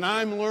 And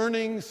I'm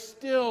learning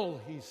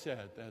still, he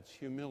said. That's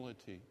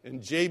humility.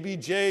 And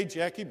JBJ,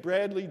 Jackie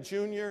Bradley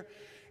Jr.,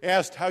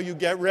 asked how you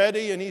get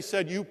ready, and he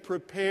said, you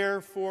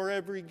prepare for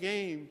every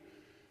game.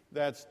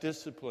 That's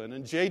discipline.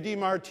 And J.D.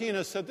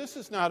 Martinez said, this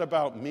is not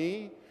about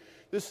me.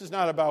 This is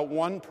not about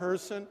one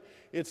person.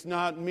 It's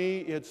not me,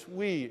 it's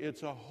we.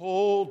 It's a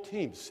whole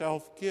team,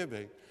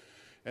 self-giving.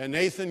 And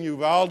Nathan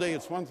Uvalde,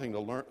 it's one thing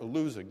to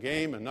lose a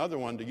game, another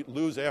one to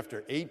lose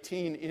after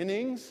 18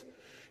 innings.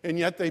 And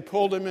yet they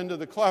pulled him into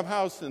the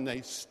clubhouse and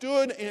they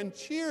stood and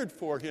cheered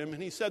for him.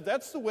 And he said,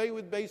 that's the way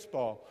with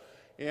baseball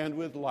and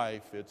with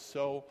life. It's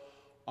so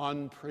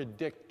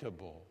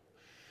unpredictable.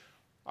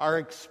 Our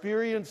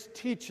experience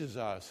teaches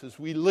us as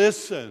we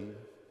listen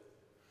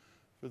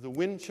for the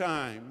wind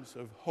chimes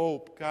of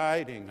hope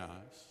guiding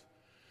us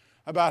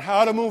about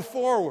how to move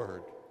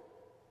forward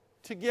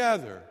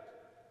together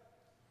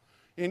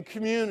in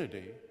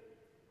community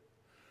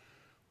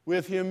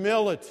with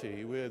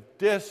humility, with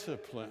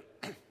discipline,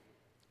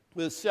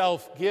 with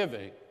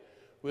self-giving,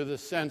 with a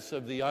sense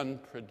of the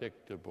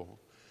unpredictable,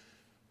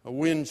 a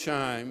wind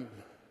chime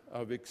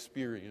of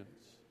experience.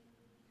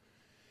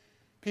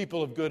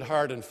 People of good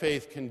heart and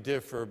faith can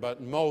differ,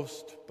 but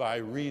most by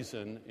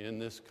reason in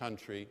this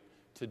country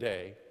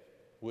today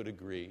would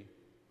agree.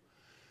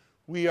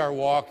 We are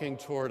walking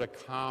toward a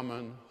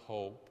common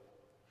hope.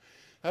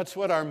 That's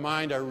what our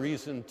mind, our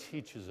reason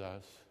teaches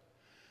us.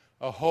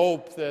 A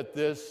hope that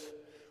this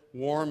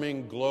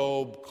warming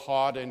globe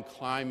caught in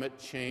climate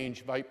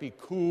change might be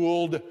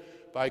cooled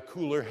by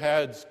cooler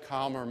heads,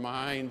 calmer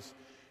minds,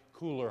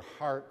 cooler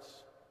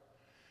hearts,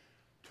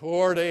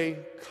 toward a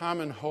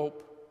common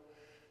hope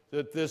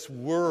that this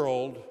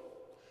world,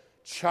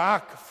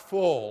 chock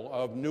full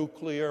of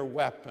nuclear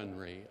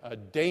weaponry, a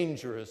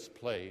dangerous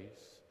place,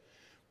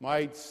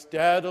 might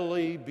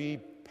steadily be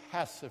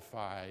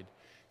pacified,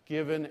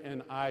 given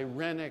an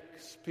ironic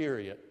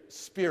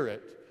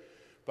spirit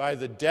by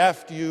the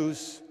deft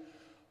use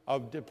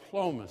of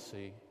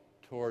diplomacy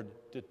toward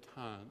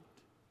detente.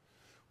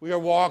 We are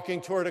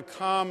walking toward a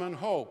common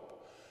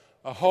hope,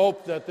 a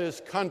hope that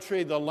this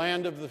country, the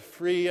land of the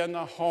free and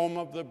the home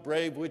of the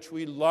brave, which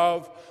we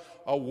love,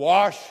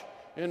 awash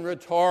in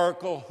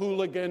rhetorical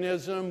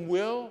hooliganism,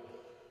 will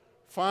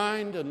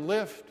find and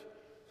lift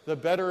the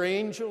better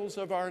angels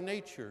of our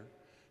nature,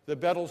 the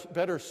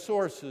better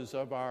sources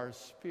of our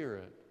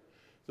spirit,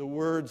 the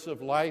words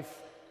of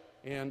life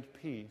and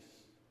peace,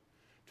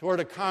 toward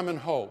a common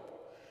hope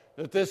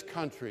that this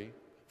country,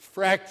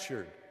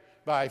 fractured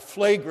by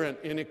flagrant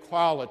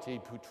inequality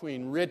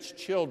between rich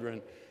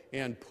children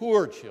and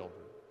poor children,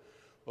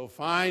 will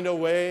find a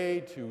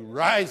way to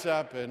rise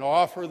up and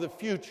offer the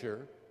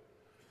future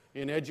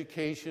in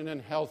education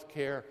and health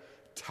care,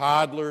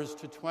 toddlers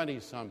to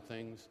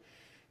 20-somethings,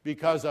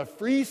 because a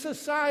free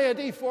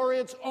society for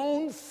its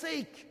own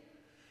sake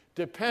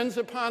depends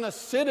upon a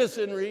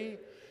citizenry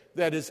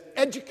that is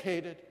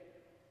educated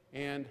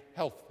and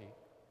healthy.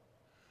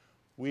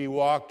 We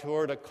walk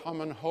toward a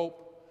common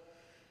hope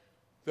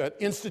that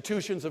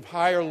institutions of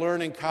higher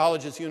learning,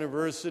 colleges,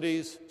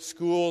 universities,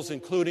 schools,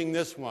 including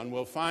this one,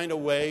 will find a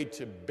way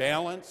to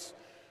balance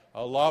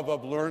a love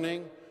of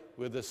learning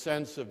with a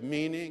sense of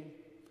meaning,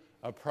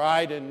 a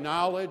pride in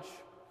knowledge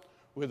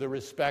with a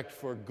respect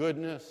for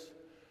goodness,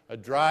 a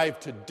drive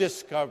to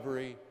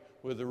discovery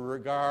with a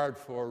regard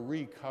for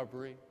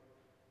recovery.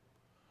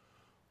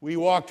 We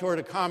walk toward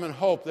a common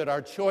hope that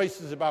our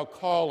choices about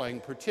calling,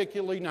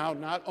 particularly now,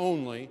 not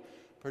only,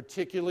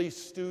 particularly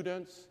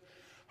students,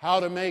 how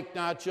to make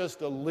not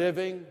just a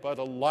living but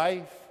a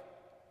life,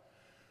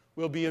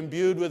 will be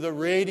imbued with a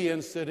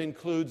radiance that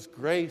includes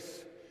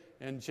grace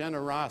and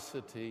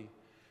generosity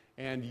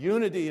and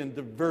unity and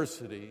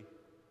diversity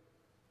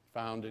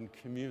found in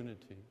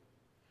community.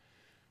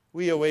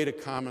 We await a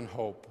common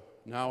hope,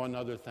 now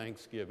another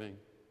Thanksgiving,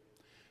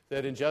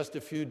 that in just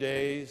a few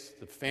days,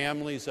 the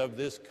families of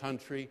this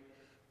country,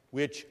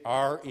 which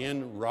are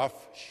in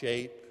rough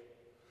shape,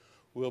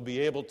 will be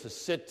able to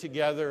sit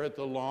together at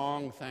the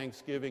long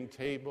Thanksgiving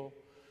table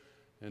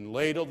and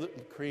ladle the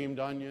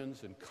creamed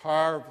onions and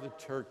carve the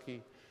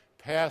turkey,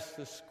 pass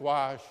the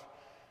squash,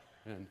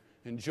 and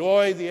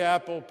enjoy the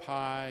apple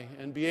pie,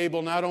 and be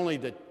able not only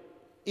to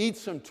eat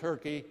some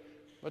turkey,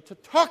 but to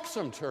talk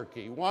some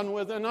turkey, one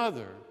with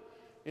another,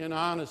 in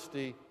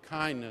honesty,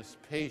 kindness,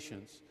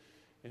 patience,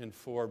 and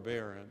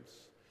forbearance.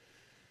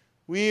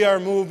 We are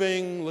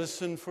moving,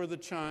 listen for the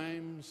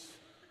chimes,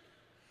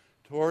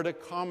 toward a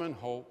common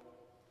hope,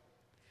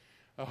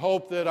 a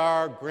hope that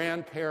our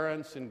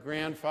grandparents and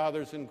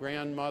grandfathers and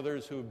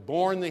grandmothers who have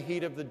borne the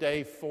heat of the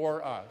day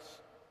for us,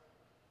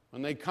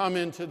 when they come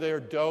into their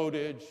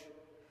dotage,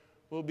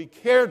 will be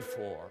cared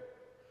for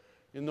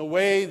in the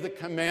way the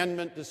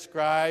commandment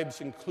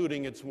describes,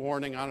 including its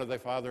warning, honor thy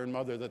father and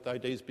mother, that thy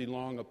days be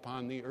long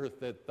upon the earth,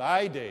 that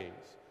thy days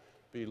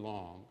be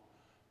long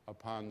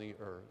upon the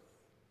earth.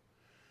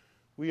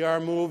 We are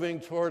moving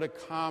toward a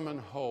common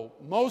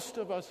hope. Most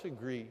of us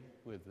agree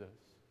with this.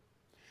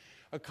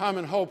 A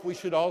common hope, we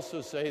should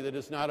also say, that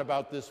is not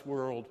about this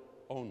world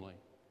only,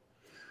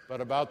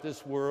 but about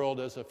this world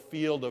as a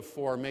field of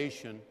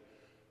formation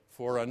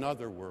for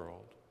another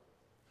world.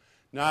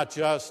 Not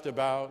just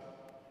about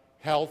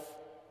health,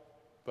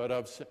 but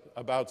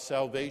about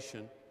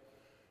salvation.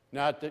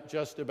 Not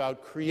just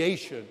about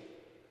creation,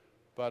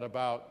 but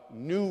about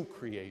new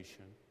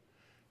creation.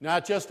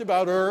 Not just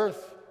about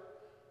earth,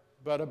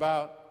 but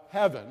about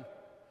heaven.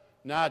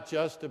 Not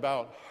just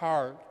about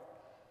heart,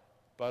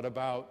 but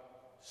about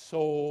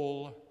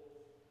soul.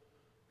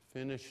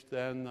 Finish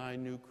then thy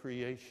new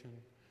creation,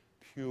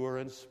 pure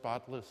and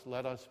spotless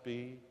let us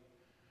be.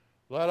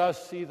 Let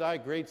us see thy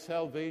great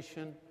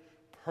salvation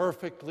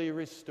perfectly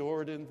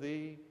restored in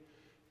thee,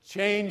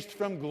 changed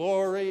from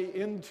glory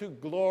into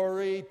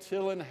glory,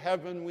 till in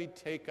heaven we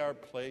take our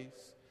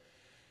place,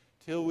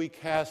 till we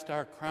cast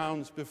our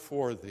crowns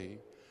before thee,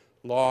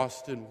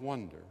 lost in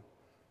wonder,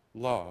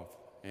 love,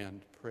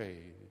 and praise.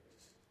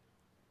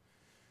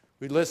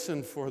 We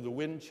listen for the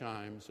wind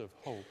chimes of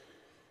hope,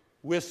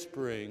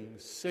 whispering,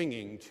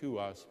 singing to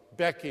us,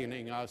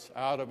 beckoning us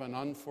out of an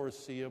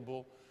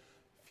unforeseeable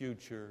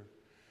future.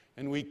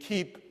 And we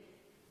keep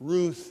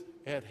Ruth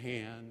at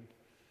hand.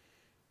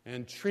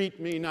 And treat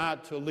me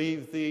not to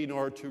leave thee,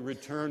 nor to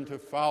return to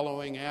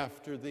following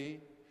after thee.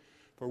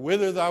 For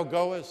whither thou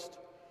goest,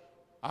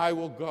 I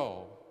will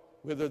go.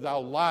 Whither thou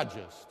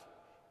lodgest,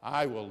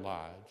 I will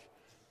lodge.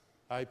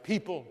 Thy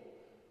people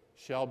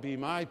shall be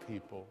my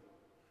people,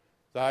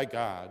 thy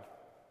God,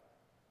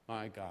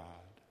 my God.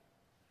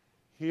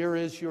 Here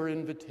is your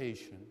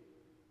invitation.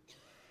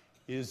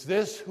 Is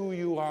this who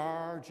you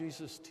are?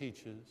 Jesus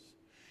teaches.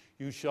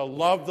 You shall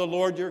love the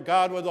Lord your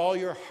God with all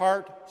your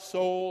heart,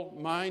 soul,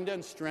 mind,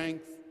 and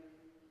strength.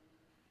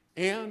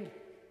 And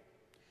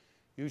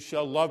you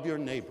shall love your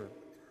neighbor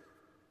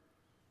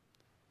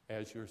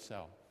as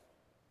yourself.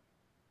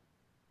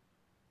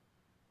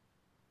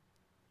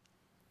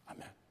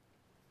 Amen.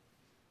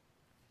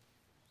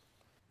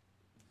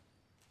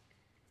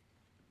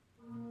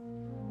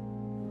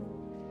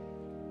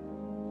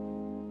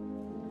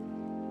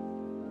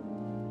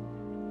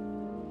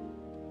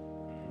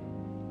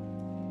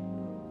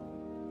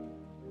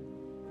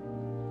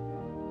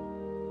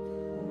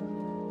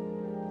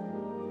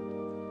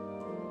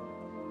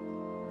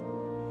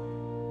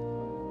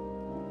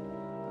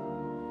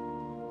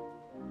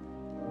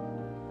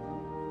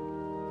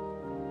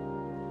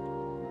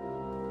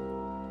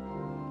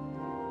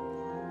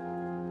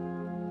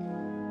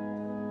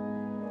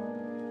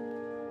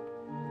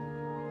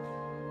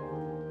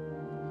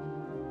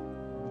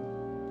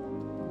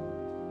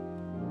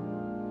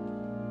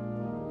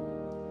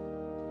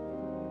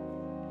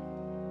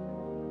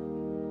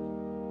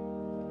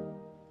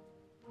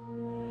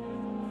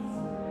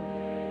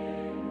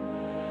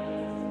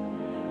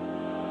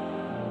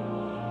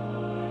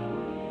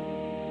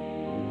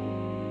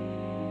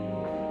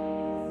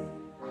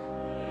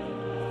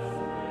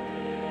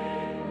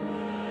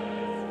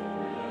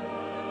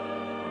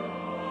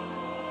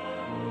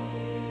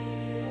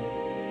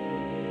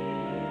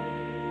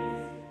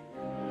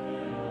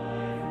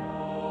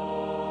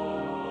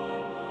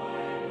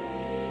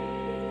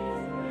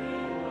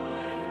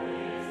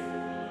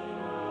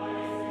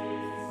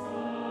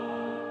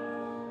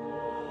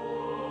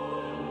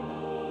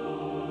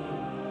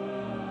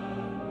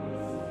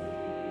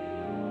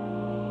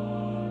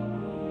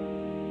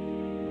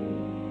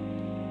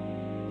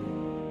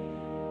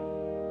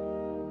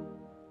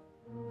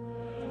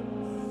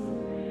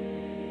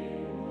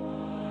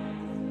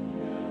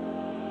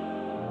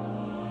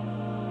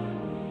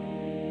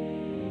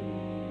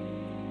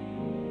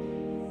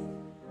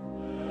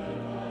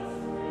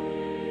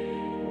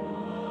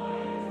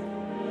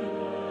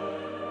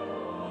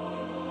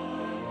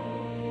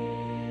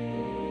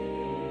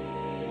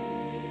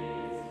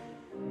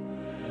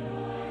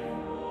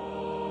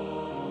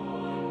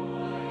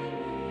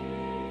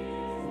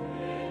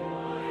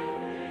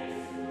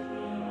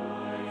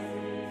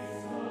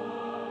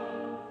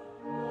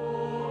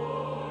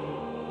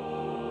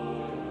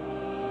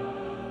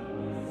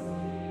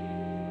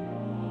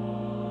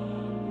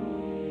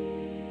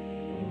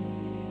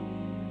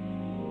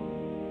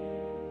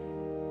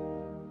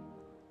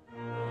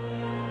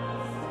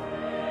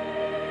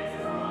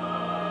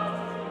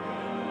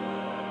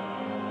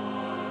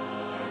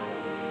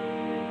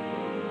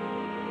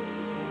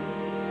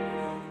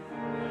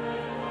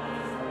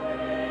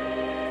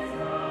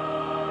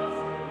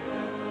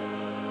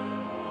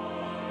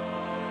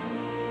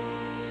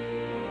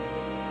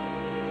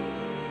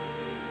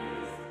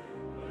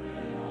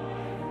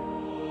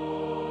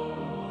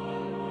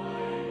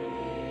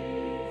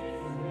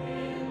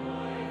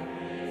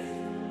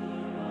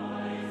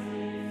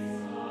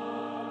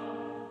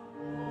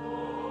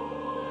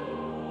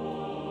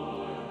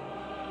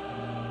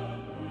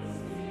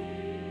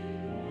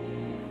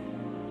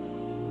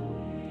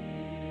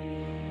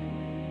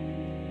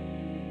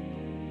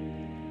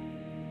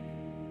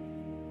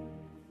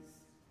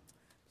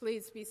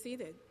 Please be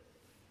seated.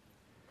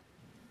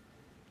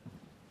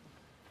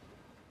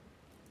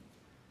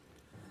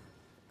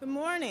 Good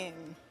morning.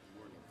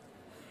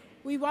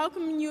 We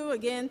welcome you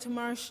again to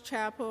Marsh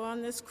Chapel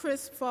on this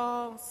crisp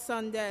fall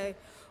Sunday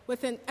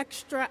with an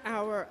extra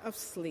hour of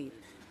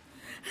sleep.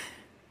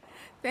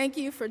 Thank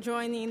you for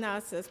joining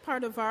us as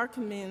part of our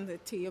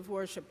community of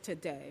worship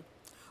today.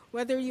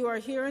 Whether you are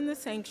here in the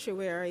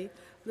sanctuary,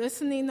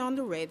 listening on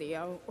the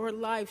radio, or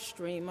live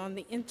stream on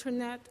the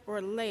internet,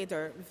 or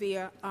later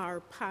via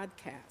our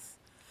podcast,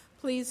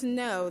 please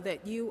know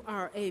that you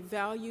are a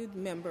valued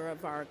member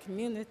of our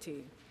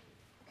community.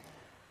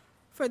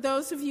 For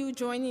those of you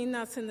joining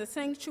us in the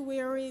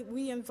sanctuary,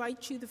 we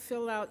invite you to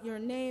fill out your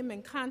name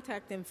and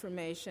contact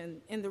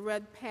information in the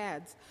red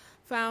pads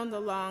found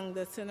along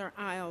the center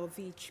aisle of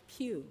each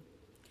pew.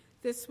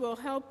 This will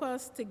help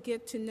us to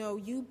get to know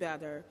you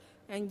better,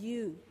 and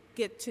you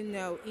get to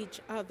know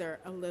each other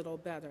a little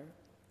better.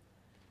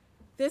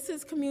 This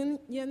is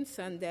Communion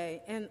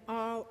Sunday, and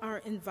all are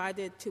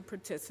invited to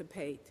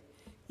participate.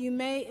 You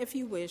may, if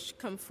you wish,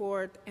 come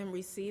forward and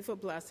receive a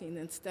blessing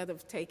instead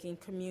of taking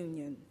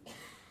communion.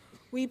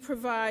 We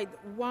provide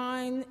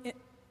wine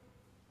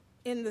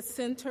in the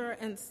center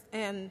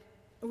and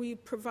we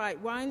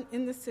provide wine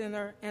in the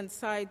center and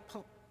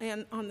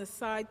on the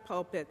side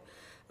pulpit,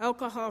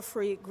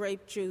 alcohol-free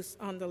grape juice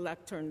on the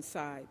lectern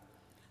side.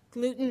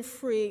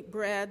 Gluten-free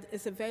bread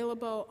is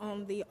available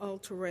on the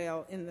altar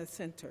rail in the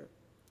center.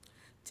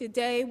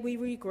 Today, we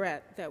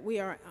regret that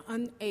we are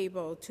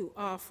unable to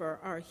offer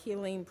our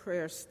healing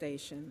prayer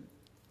station.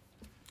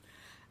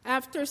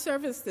 After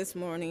service this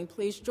morning,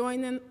 please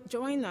join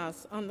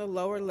us on the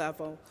lower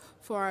level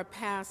for our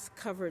past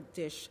covered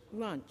dish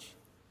lunch.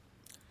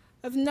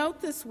 Of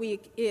note this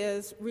week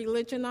is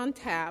Religion on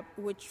Tap,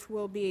 which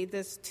will be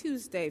this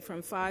Tuesday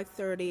from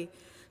 5:30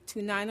 to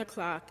 9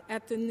 o'clock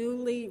at the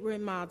newly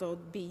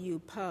remodeled BU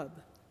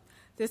Pub.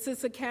 This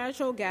is a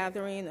casual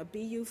gathering of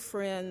BU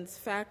friends,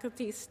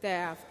 faculty,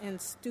 staff,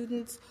 and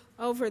students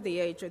over the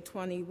age of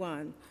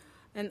 21,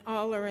 and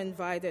all are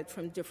invited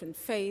from different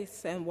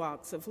faiths and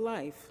walks of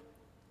life.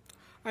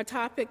 Our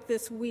topic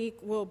this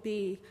week will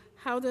be,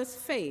 how does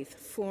faith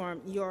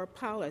form your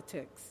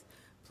politics?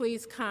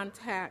 Please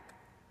contact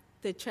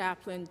the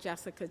chaplain,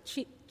 Jessica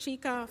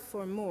Chica,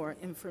 for more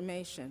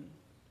information.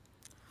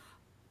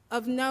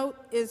 Of note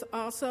is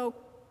also,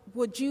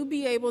 would you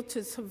be able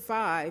to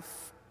survive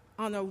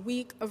on a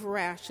week of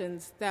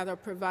rations that are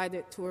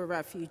provided to a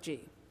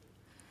refugee?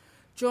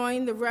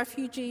 Join the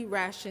Refugee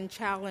Ration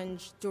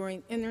Challenge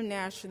during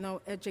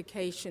International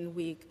Education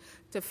Week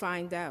to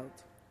find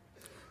out.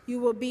 You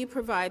will be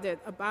provided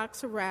a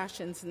box of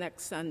rations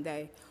next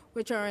Sunday,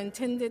 which are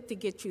intended to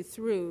get you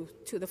through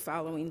to the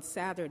following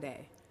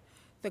Saturday.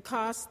 The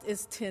cost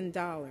is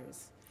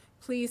 $10.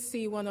 Please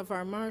see one of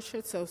our Marsh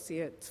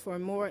associates for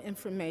more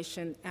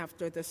information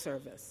after the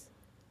service.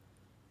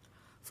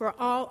 For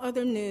all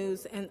other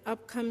news and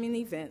upcoming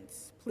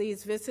events,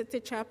 please visit the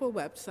chapel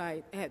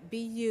website at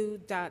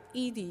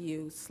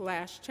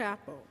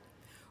bu.edu/chapel,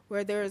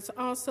 where there is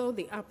also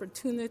the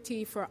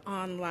opportunity for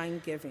online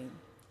giving.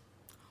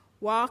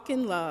 Walk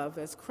in love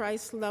as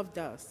Christ loved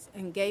us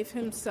and gave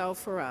himself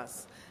for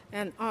us,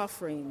 an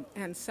offering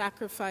and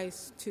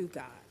sacrifice to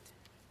God.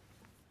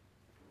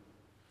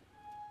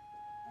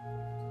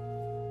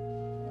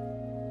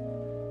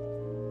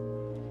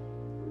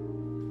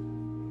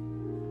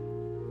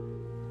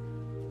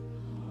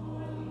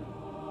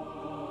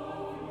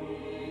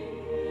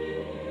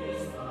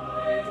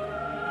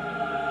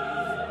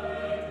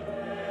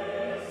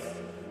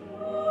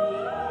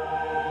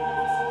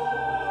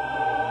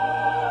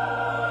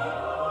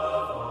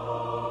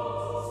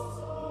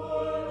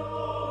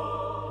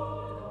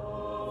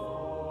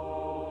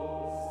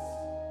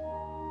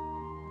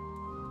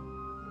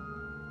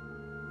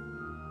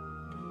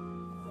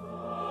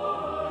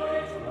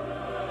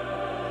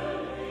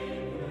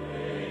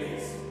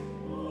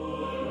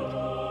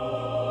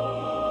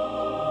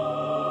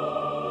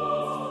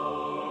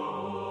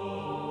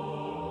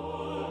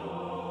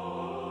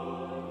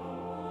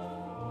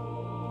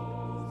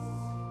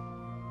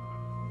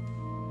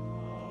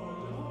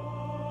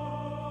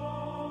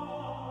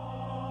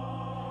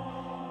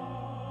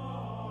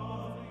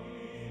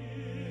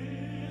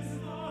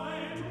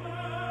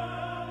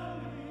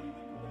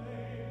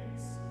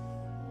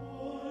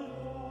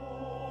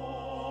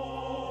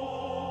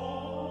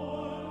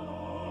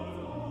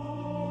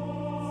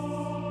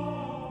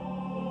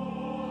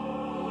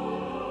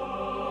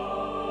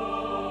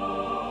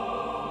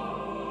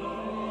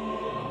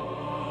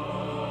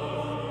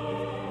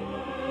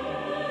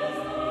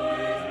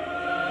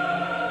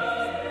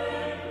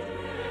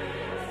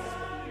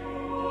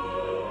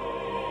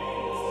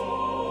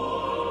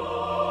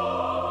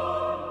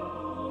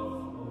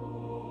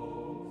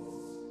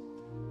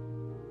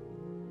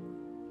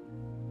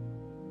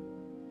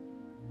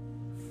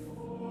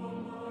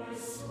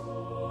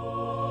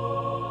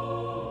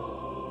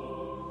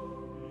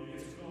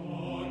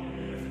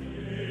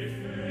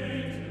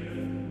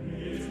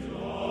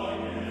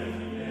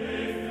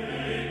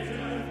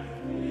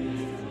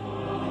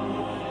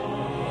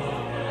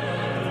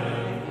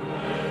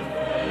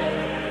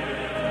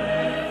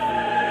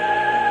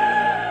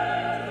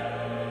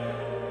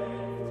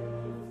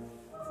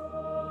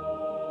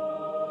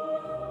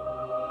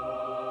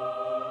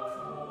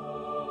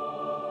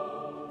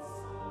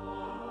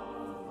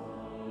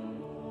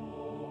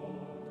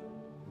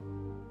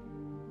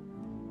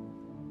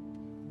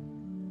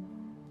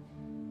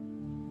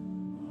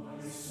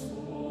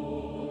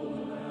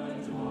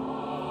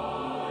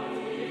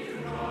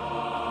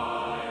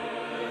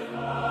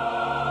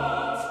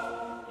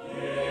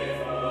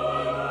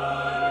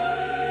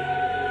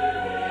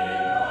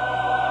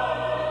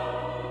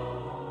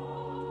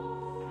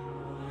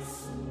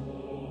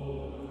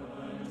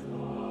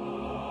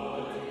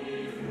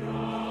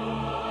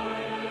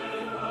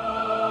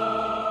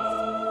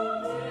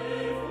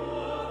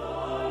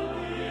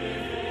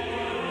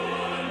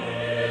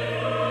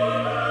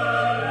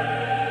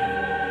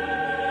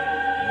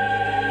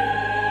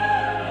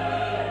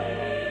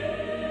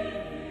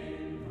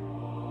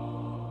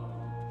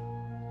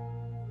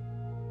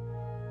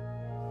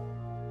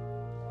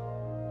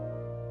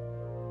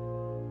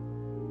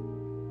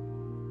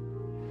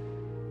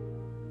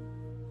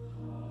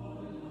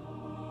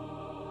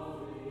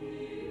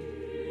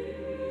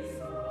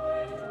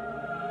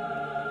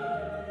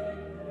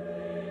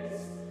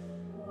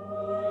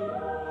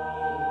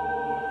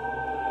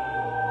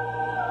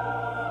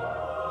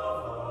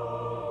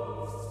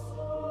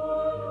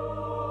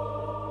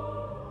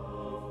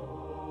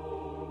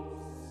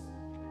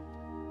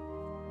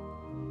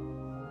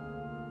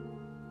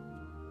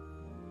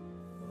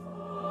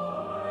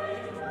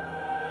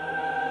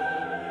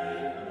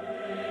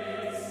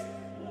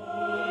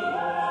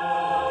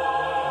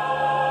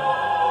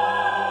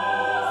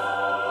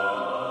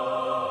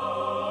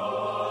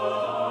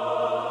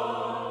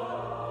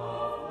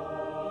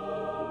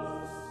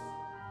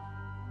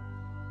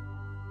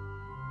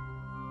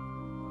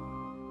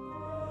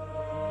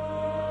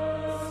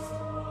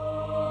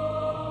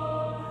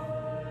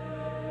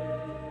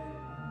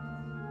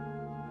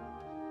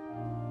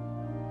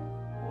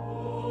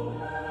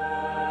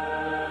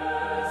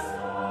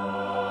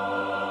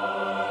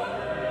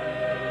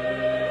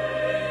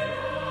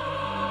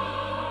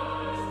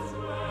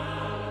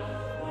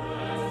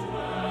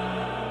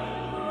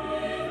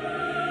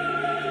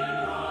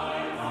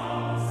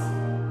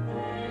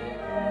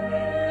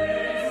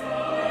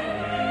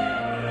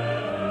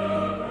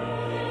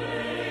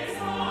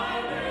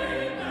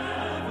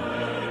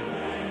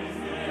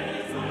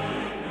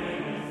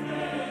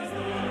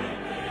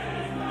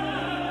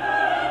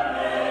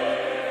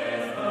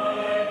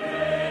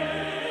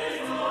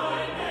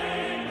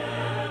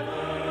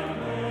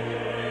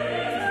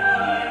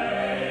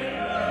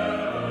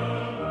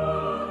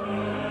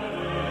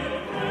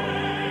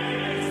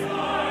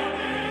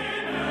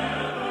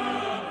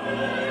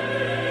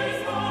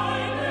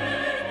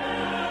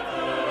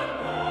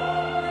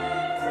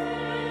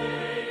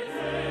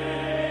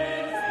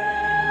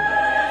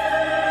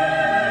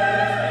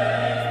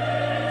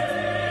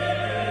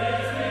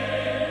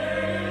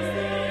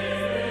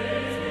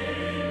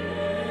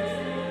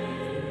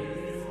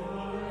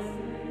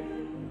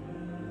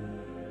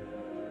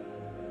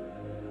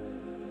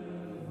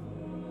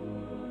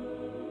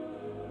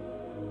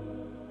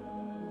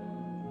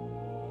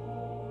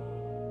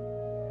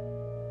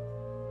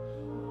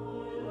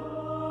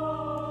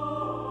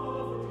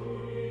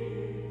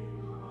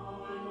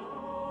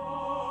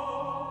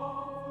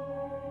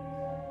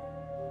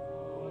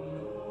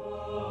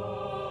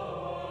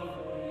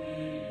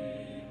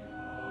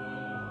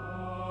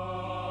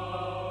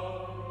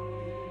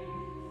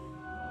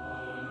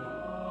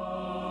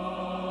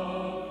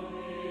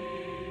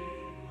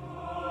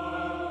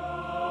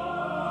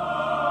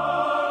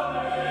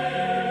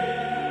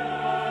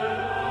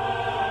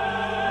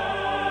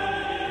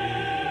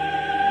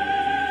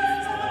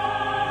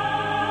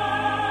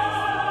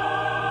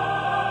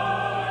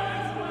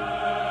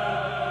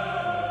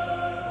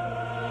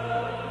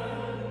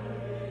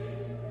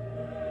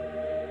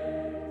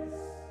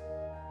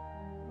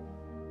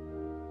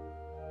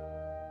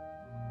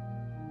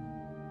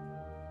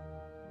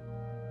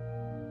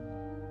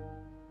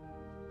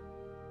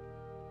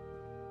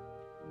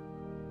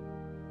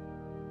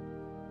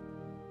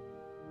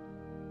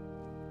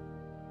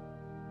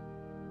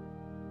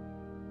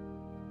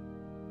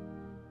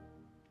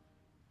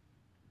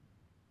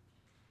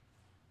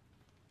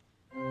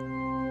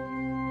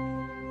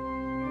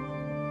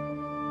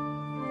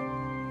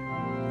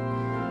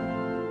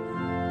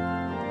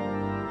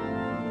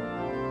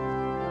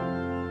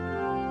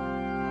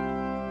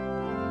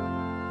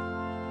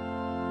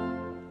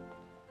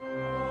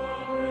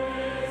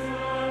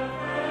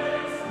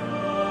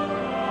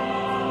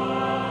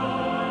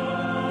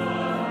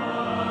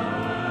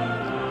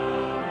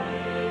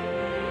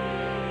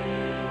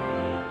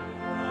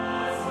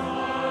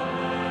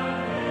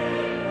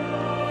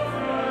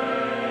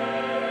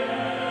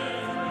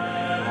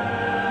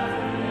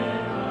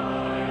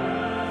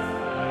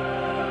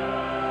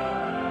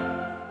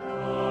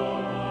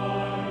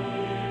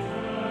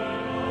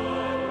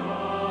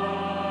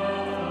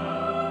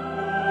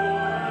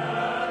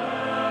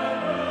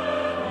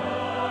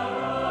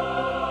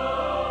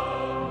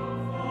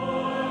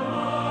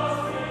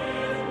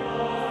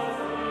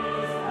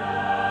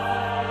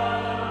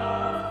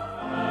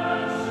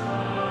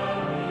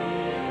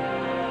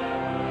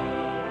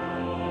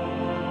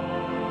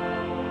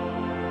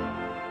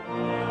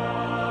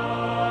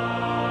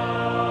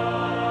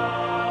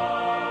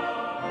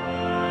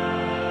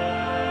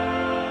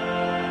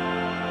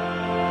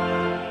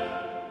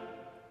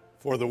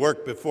 for the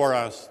work before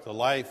us, the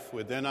life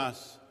within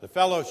us, the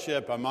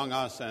fellowship among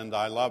us, and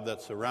thy love that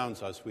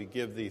surrounds us. We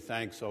give thee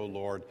thanks, O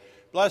Lord.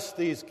 Bless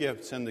these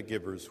gifts and the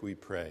givers, we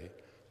pray.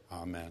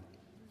 Amen.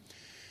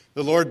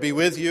 The Lord be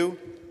with you,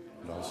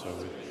 and also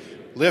with you.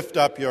 Lift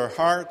up your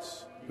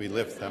hearts. We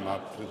lift them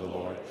up to the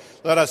Lord.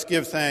 Let us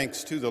give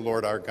thanks to the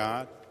Lord our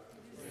God.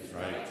 It is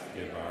right to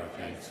give our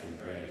thanks and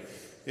praise.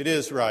 It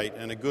is right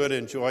and a good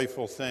and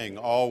joyful thing,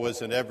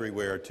 always and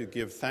everywhere, to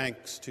give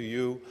thanks to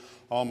you,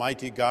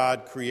 Almighty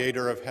God,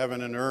 creator of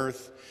heaven and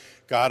earth,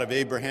 God of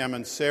Abraham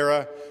and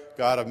Sarah,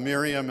 God of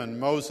Miriam and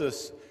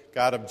Moses,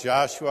 God of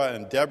Joshua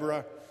and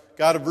Deborah,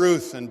 God of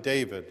Ruth and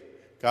David,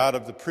 God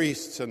of the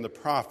priests and the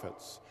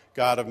prophets,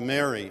 God of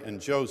Mary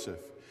and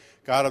Joseph,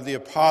 God of the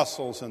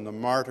apostles and the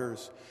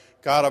martyrs,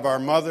 God of our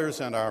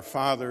mothers and our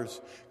fathers,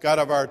 God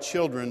of our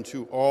children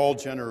to all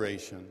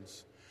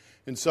generations.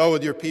 And so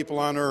with your people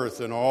on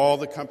earth and all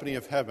the company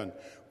of heaven,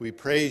 we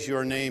praise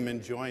your name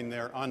and join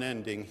their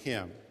unending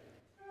hymn.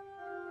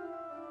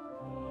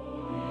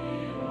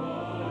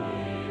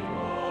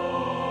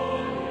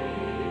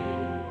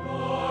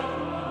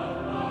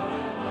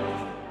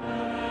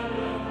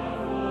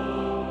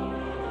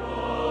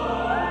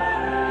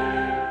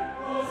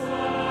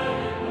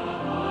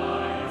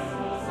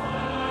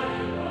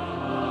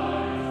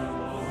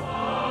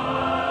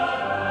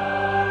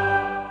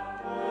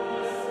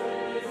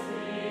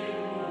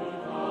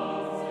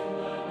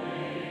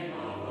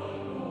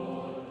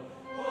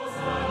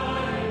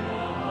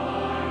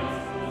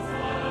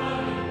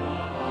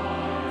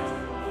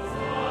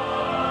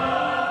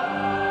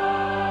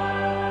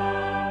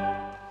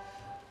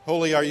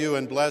 Holy are you,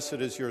 and blessed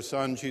is your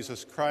Son,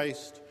 Jesus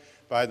Christ.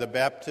 By the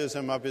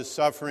baptism of his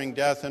suffering,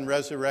 death, and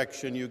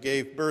resurrection, you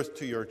gave birth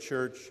to your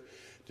church,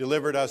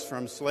 delivered us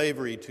from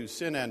slavery to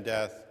sin and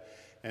death,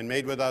 and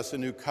made with us a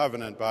new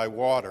covenant by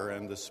water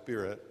and the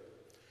Spirit.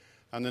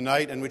 On the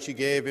night in which he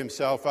gave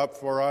himself up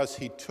for us,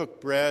 he took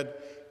bread,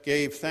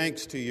 gave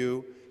thanks to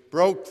you,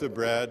 broke the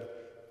bread,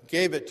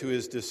 gave it to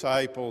his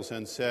disciples,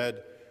 and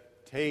said,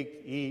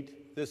 "Take,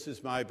 eat, this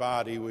is my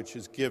body which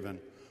is given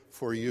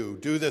for you.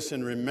 Do this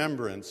in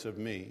remembrance of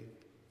me."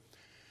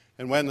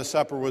 And when the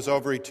supper was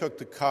over, he took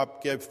the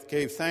cup,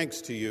 gave thanks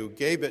to you,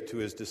 gave it to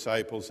his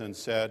disciples, and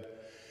said,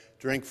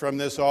 "Drink from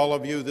this, all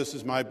of you. This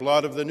is my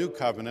blood of the new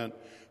covenant,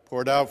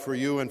 poured out for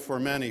you and for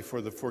many for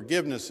the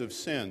forgiveness of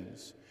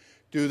sins.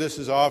 Do this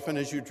as often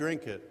as you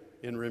drink it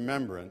in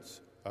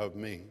remembrance of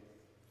me."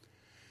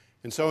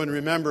 And so in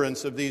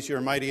remembrance of these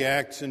your mighty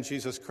acts in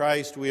Jesus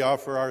Christ, we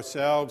offer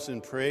ourselves in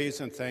praise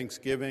and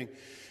thanksgiving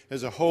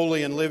as a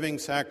holy and living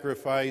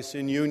sacrifice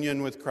in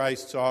union with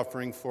Christ's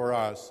offering for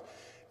us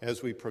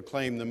as we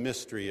proclaim the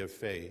mystery of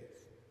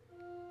faith.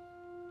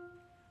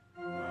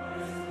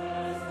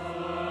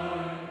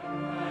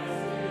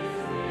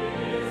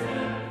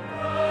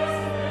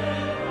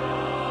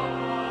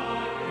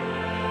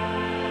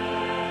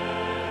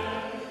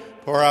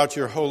 Pour out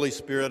your Holy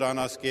Spirit on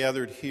us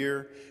gathered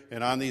here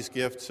and on these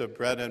gifts of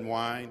bread and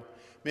wine.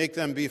 Make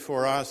them be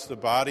for us the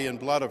body and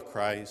blood of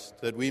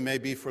Christ, that we may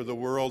be for the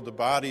world the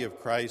body of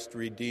Christ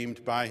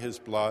redeemed by his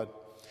blood.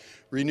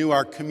 Renew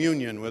our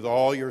communion with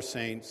all your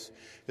saints,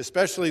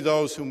 especially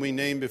those whom we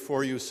name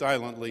before you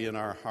silently in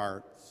our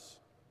hearts.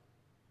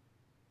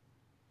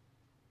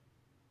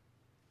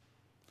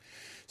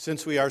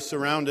 Since we are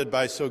surrounded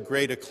by so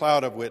great a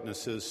cloud of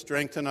witnesses,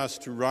 strengthen us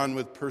to run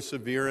with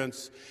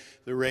perseverance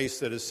the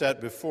race that is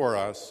set before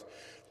us,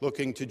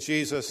 looking to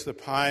Jesus, the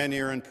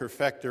pioneer and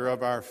perfecter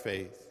of our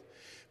faith.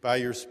 By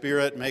your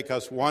Spirit, make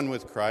us one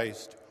with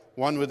Christ,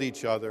 one with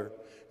each other,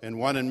 and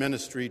one in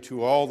ministry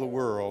to all the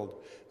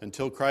world,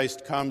 until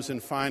Christ comes in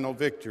final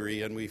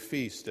victory and we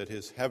feast at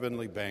his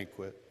heavenly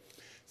banquet.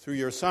 Through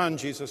your Son,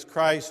 Jesus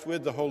Christ,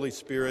 with the Holy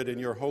Spirit in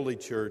your holy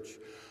church,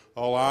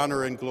 all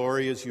honor and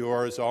glory is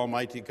yours,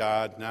 Almighty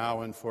God,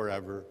 now and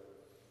forever.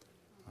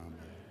 Amen.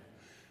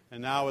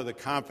 And now, with the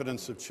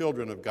confidence of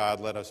children of God,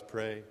 let us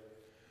pray.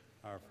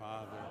 Our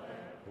Father,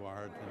 who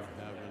art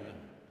in heaven,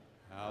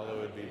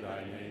 hallowed be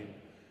thy name.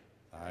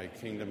 Thy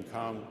kingdom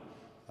come,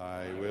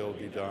 thy will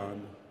be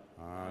done,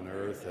 on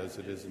earth as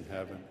it is in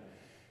heaven.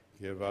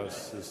 Give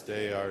us this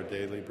day our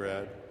daily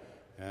bread,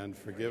 and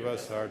forgive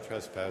us our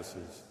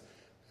trespasses,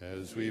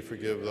 as we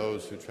forgive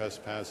those who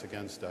trespass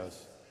against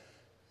us.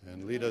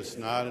 And lead us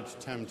not into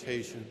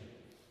temptation,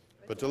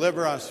 but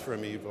deliver us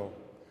from evil.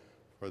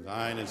 For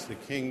thine is the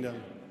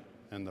kingdom,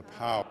 and the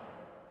power,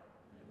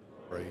 and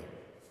the glory,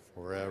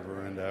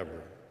 forever and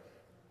ever.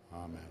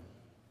 Amen.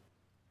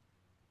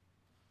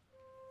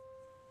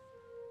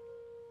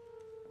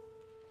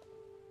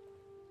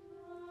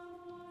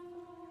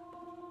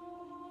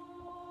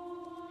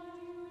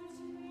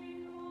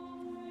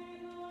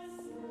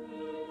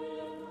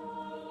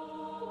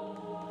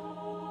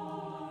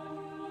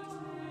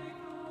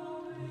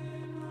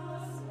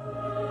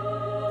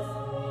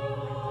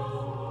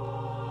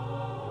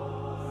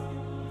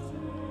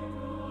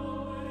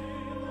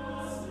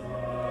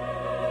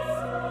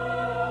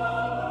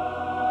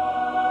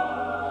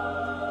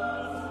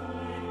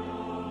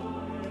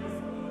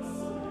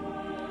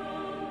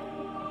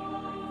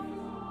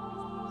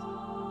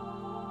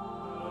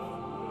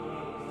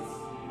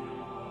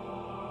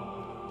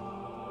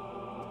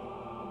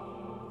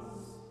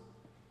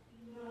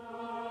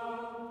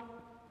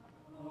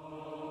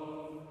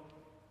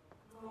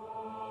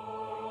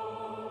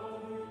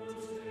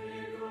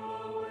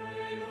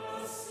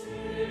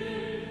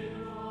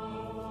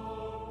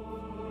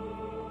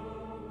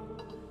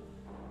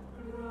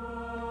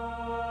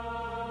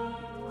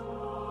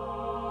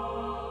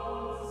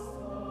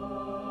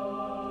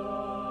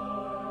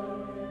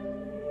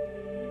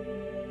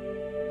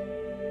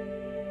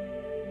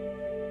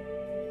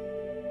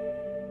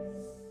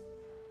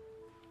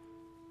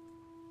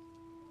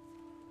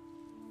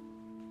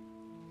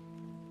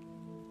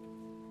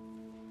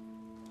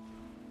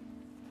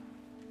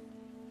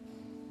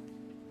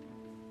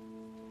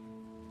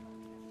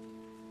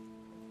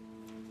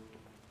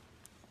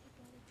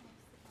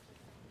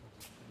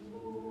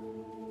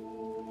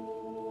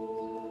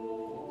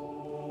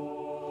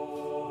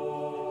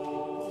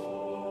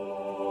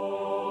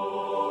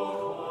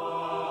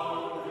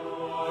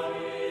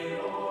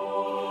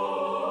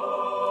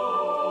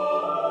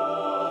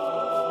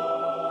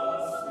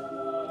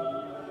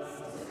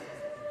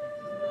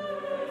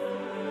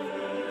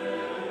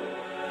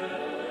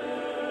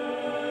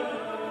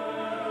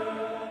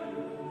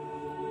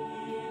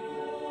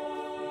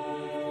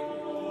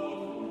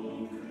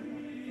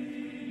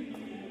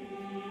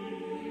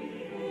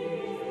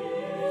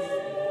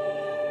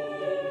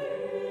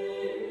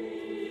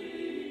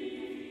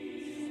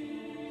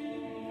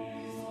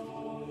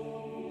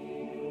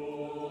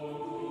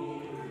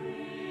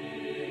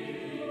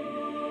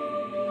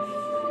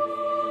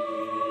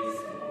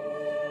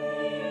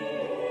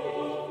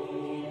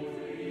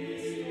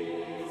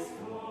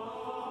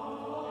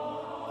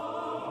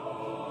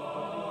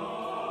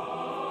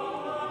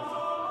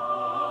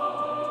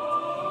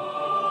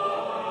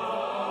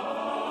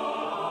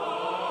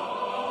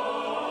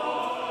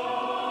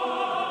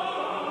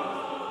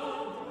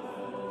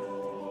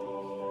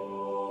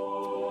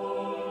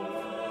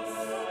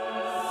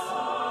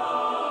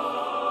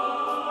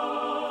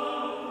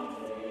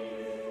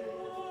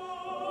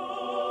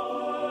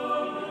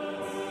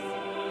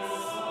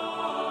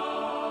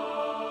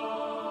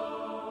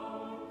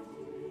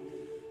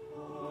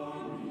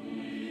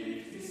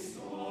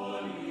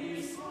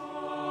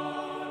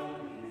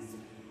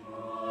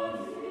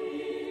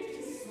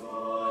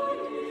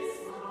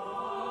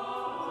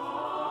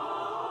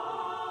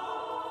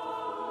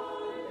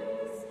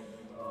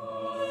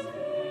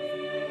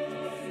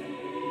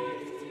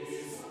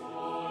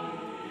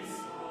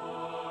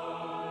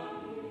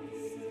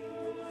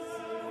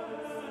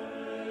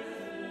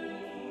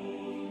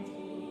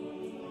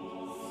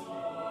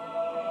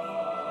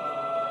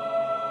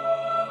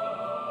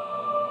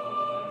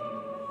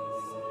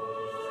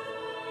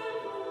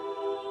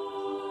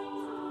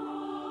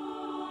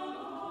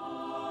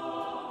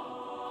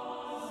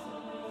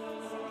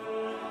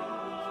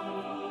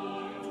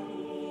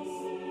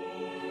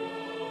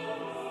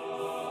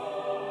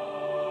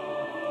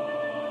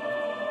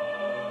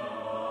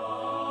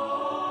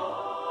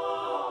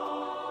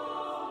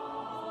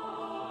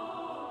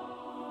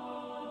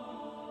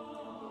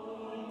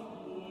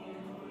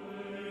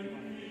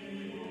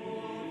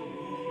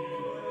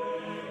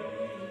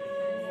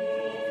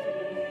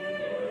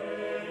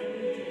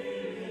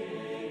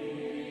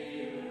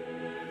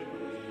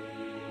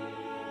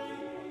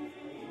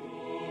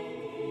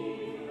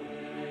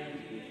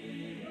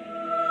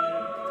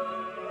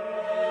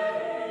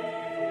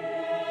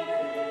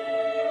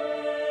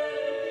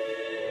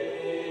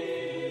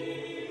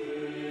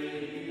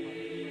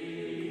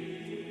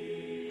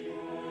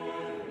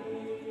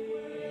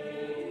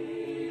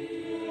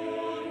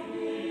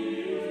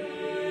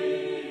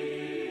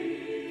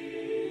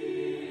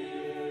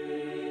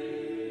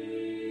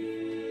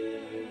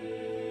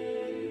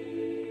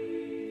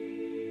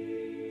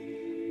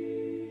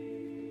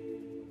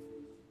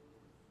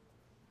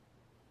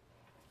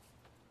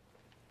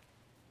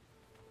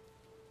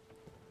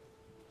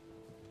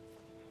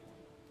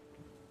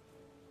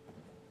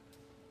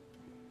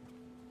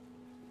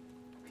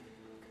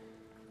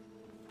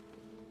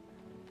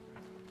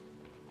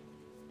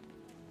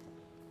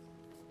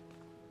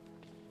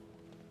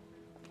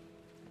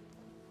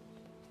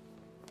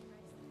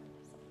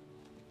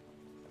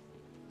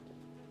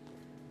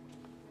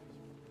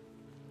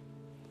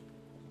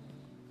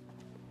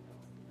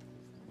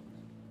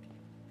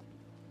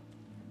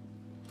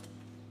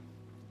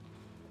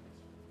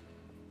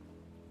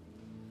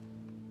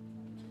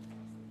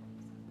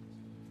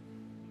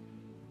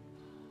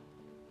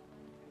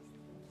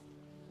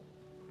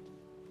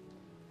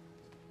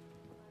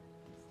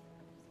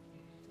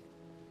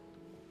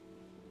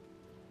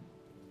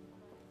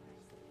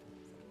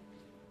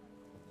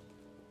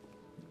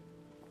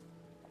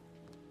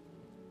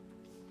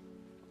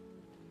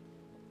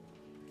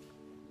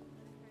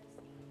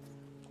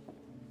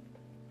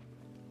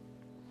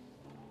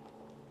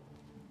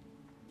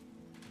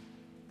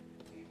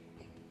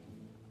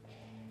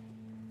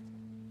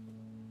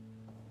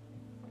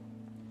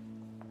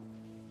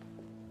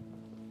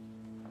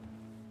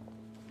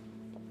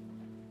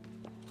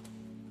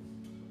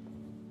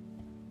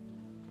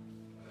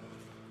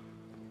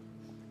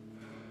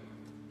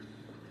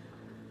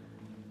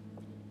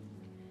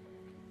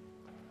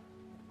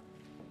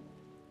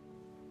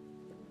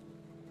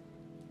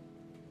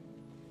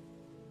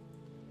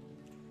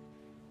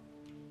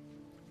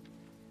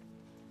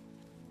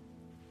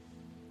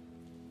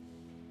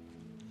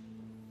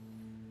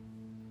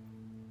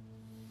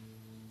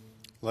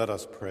 Let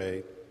us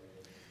pray.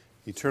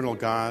 Eternal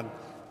God,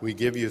 we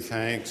give you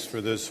thanks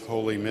for this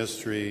holy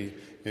mystery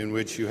in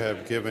which you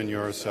have given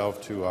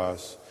yourself to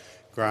us.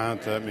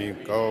 Grant that we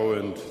go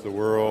into the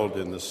world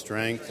in the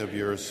strength of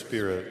your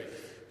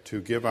Spirit to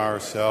give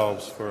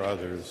ourselves for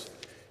others.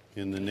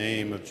 In the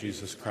name of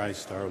Jesus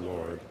Christ our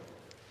Lord.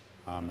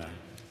 Amen.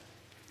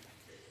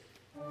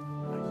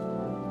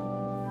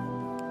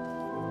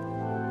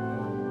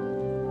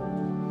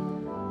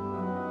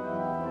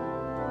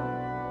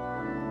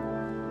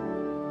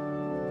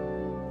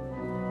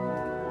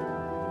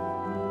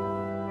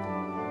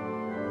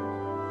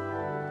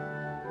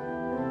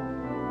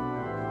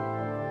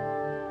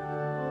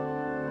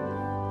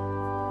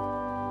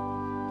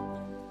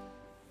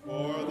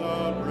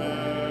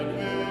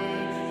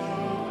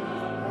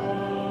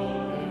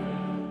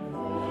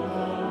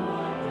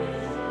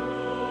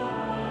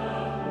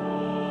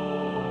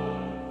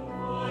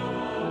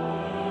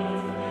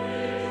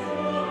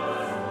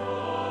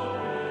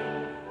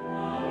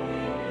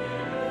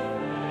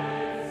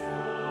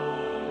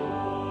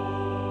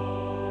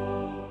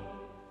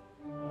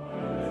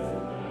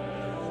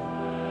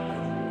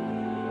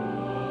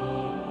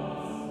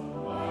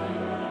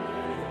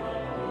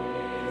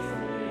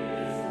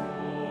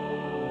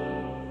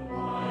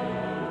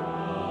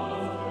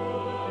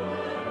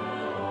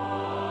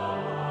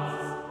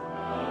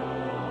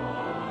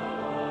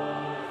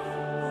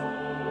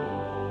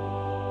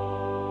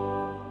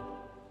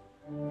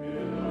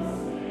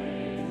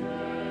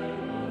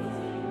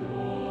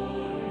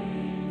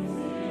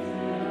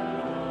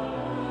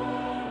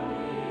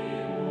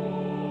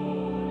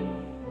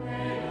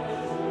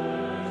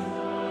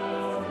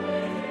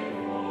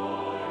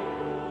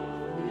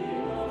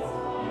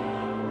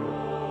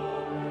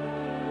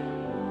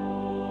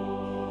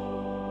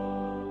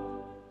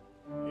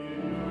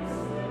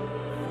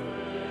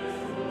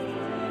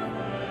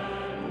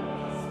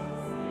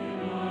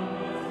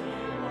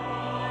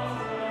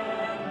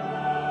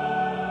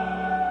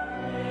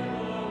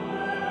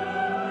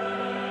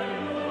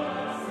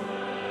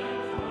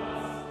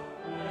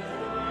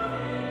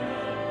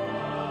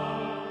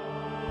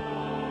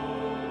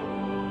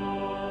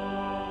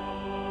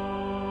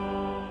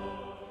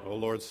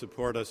 Lord,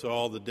 support us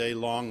all the day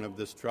long of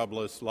this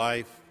troublous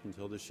life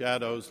until the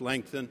shadows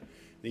lengthen,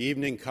 the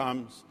evening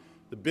comes,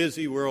 the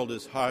busy world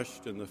is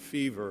hushed, and the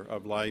fever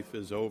of life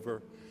is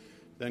over.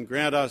 Then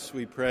grant us,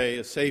 we pray,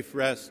 a safe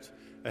rest,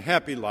 a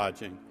happy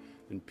lodging,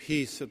 and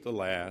peace at the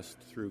last,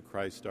 through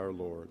Christ our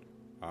Lord.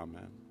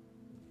 Amen.